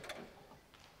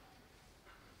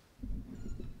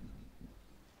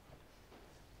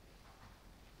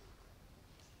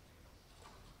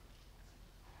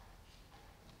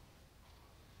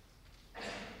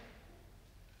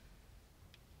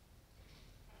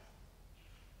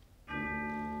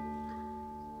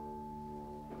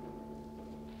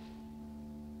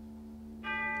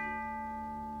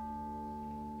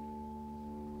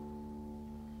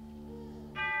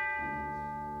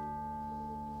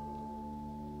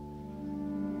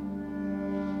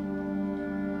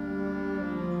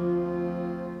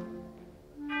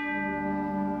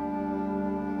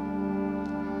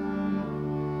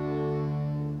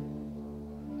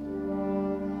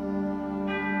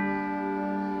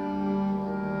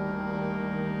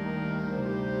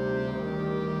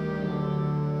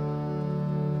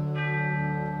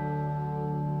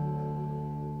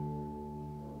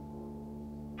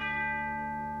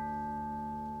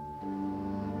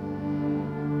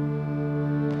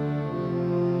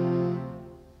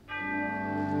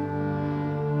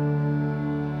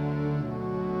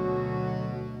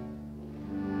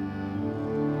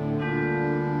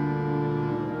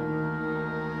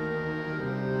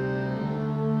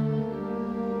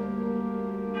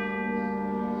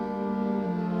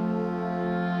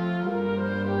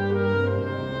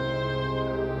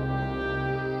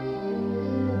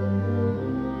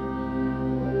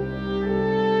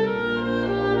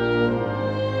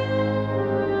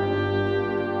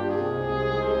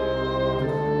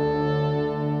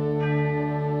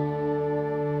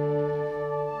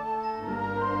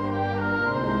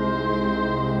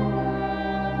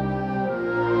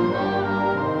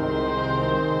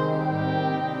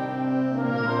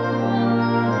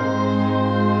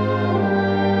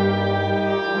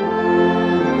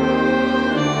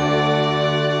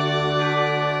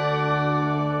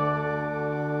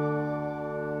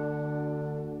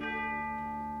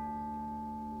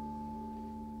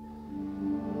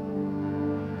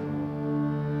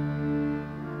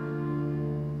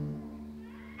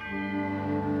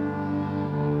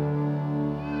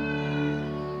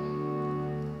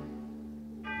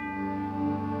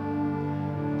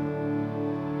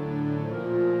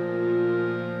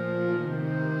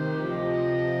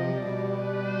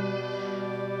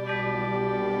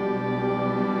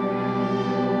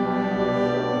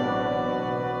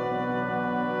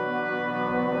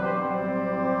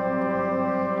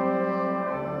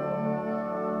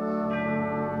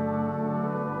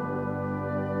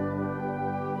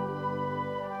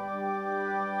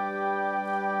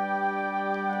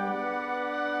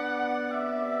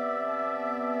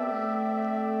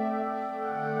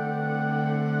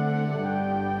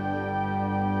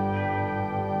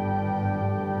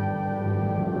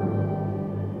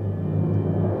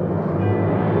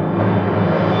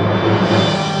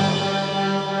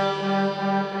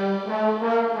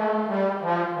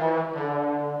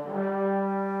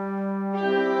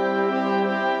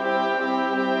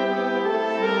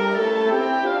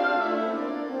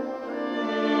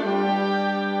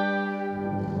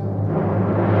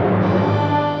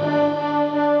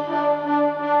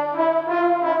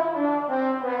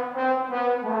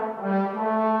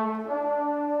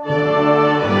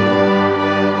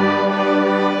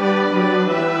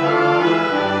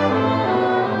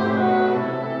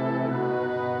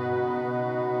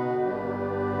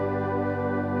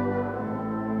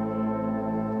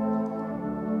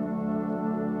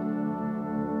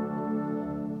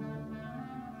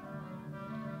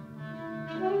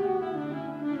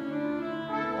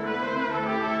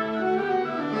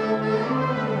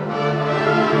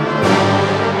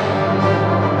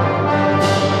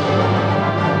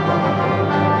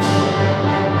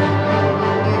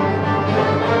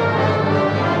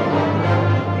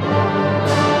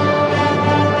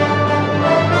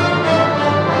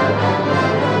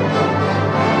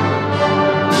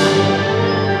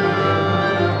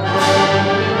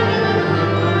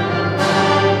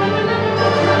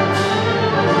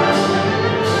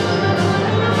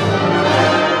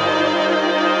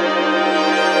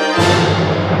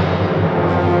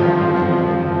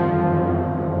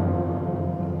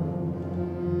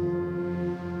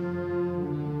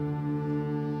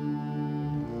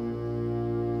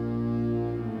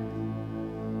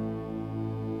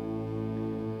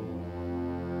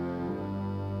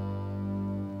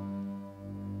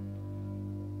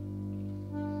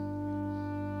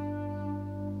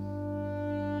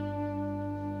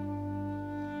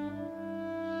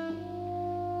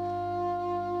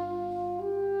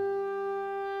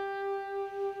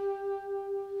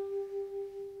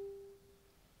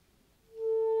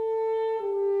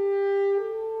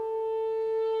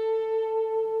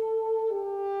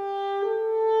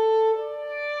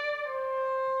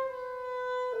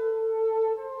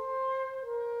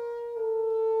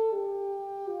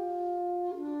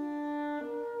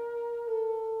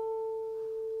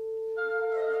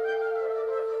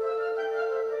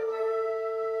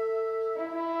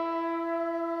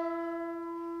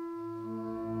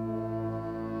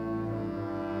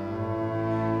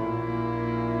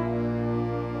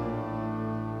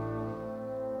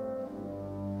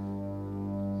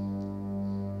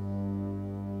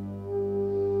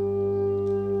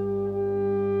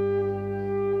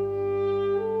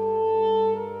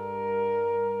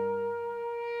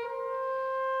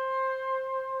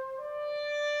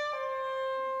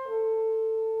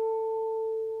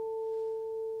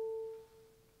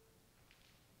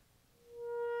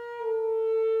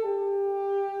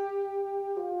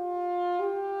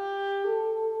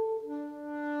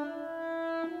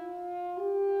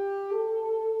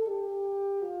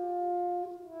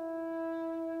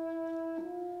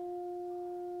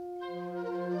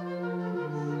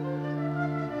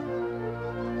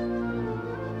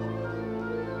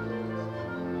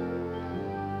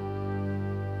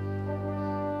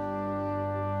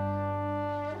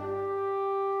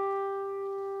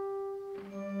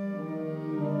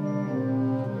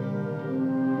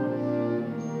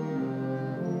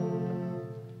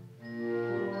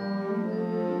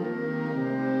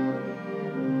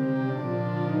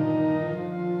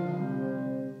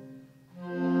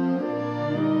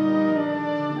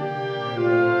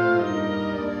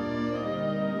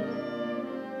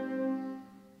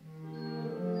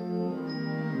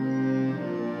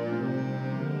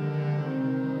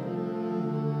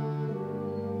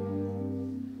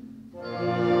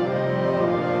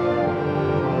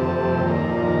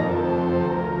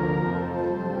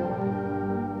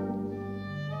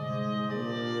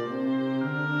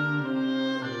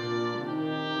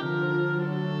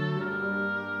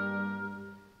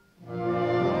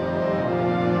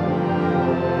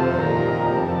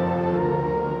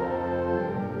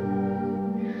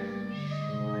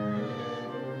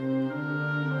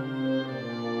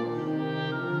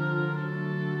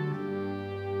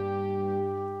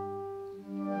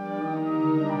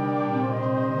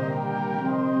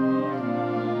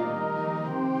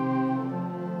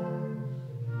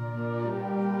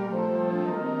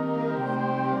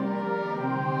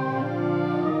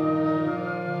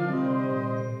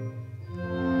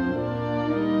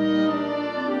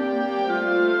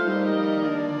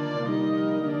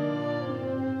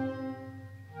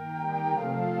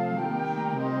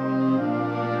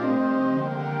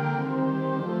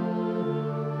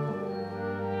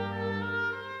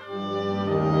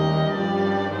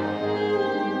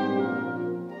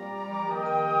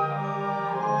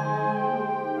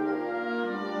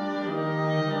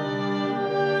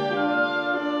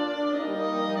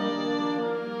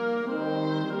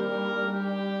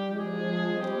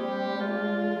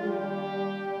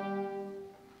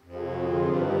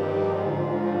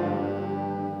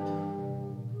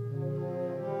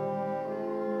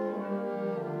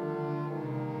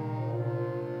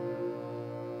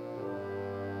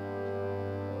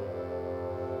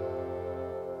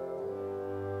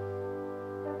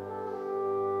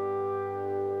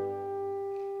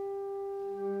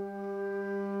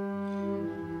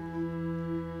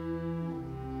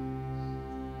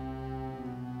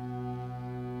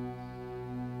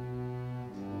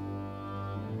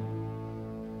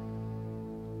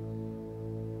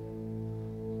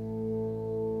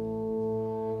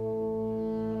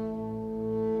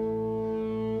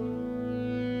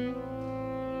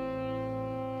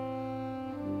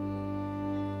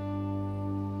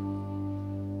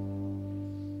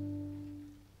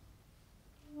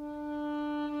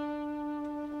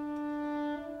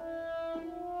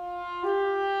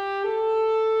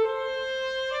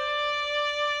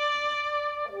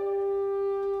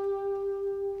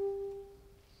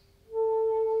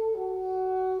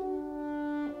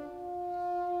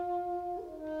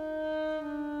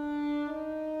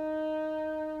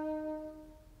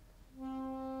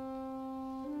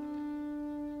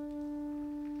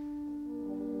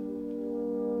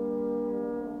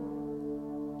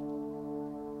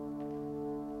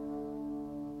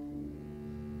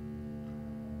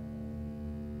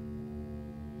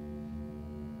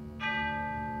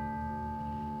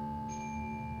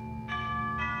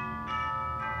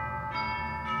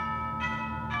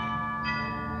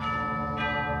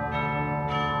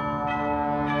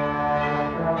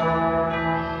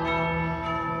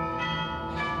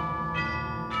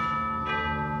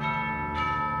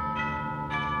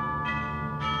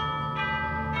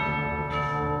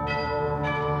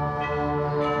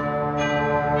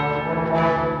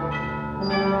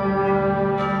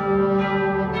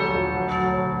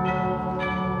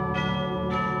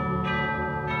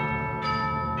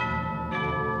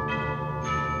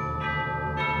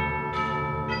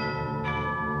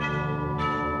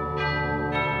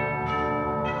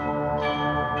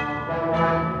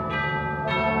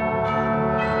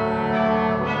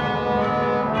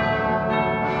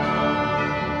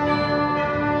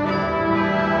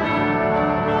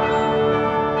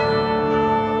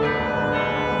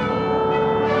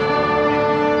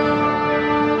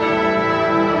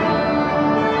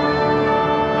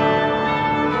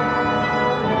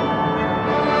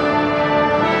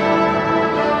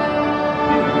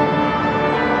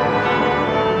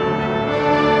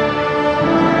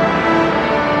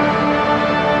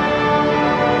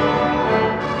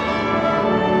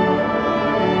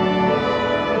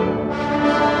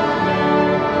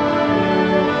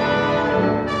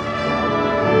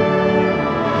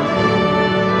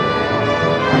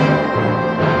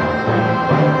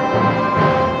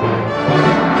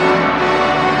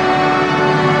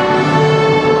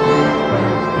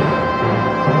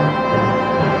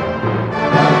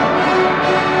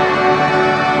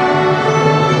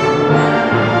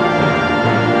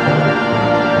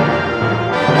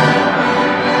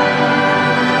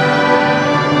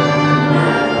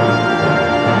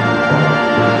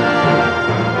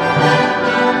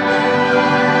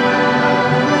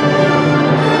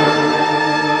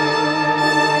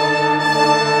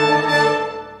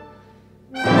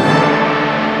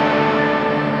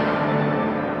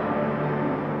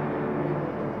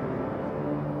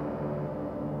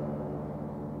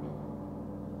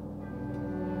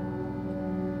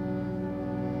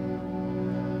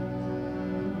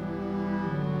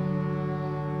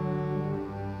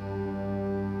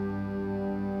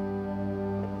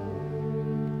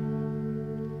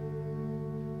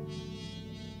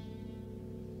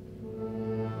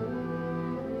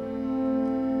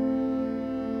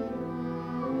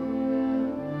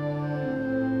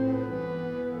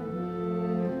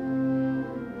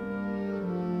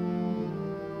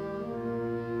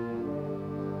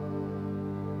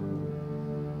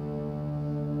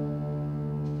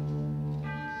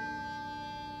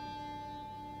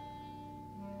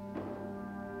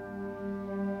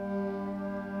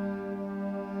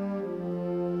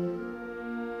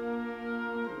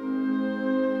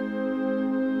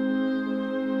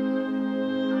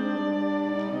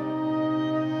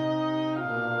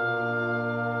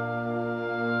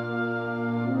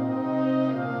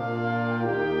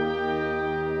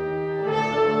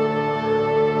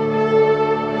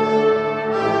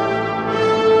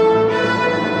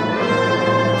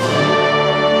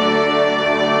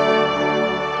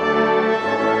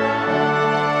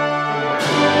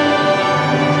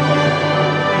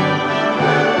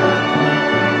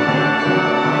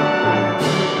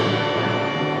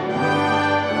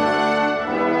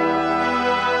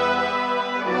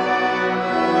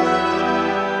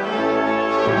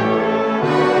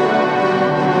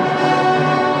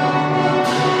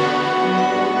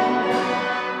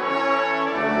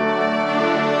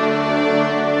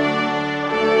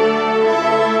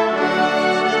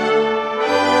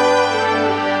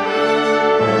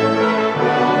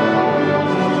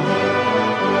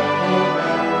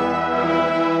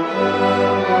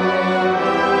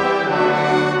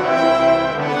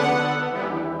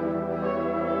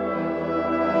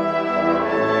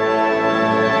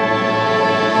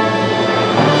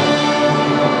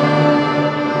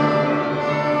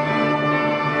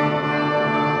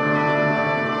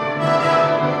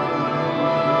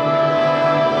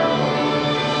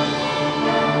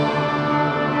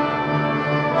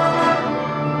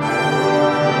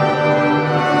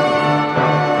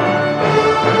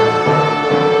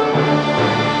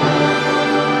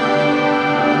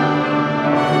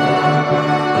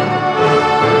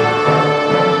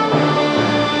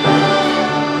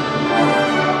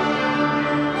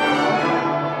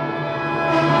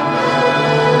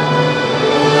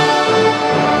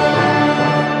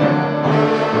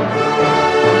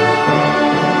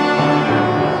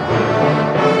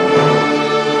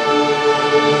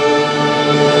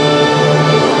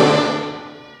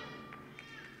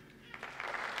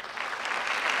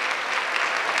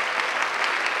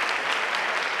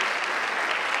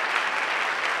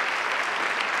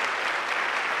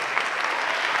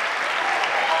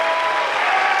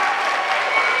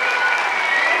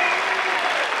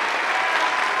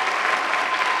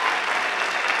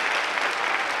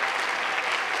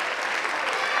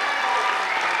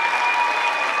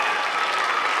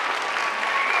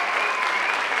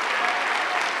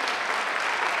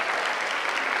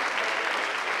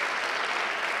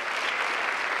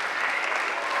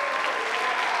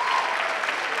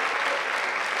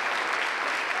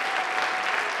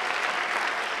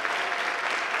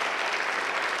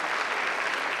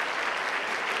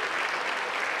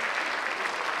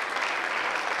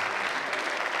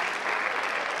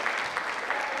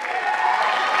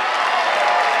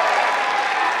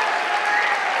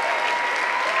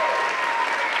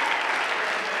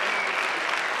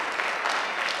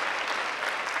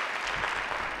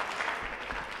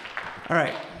 All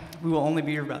right, we will only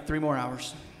be here about 3 more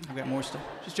hours. I've got more stuff.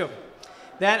 Just joking.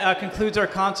 That concludes our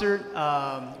concert.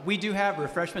 We do have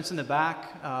refreshments in the back.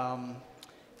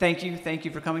 Thank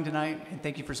you for coming tonight, and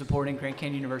thank you for supporting Grand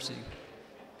Canyon University.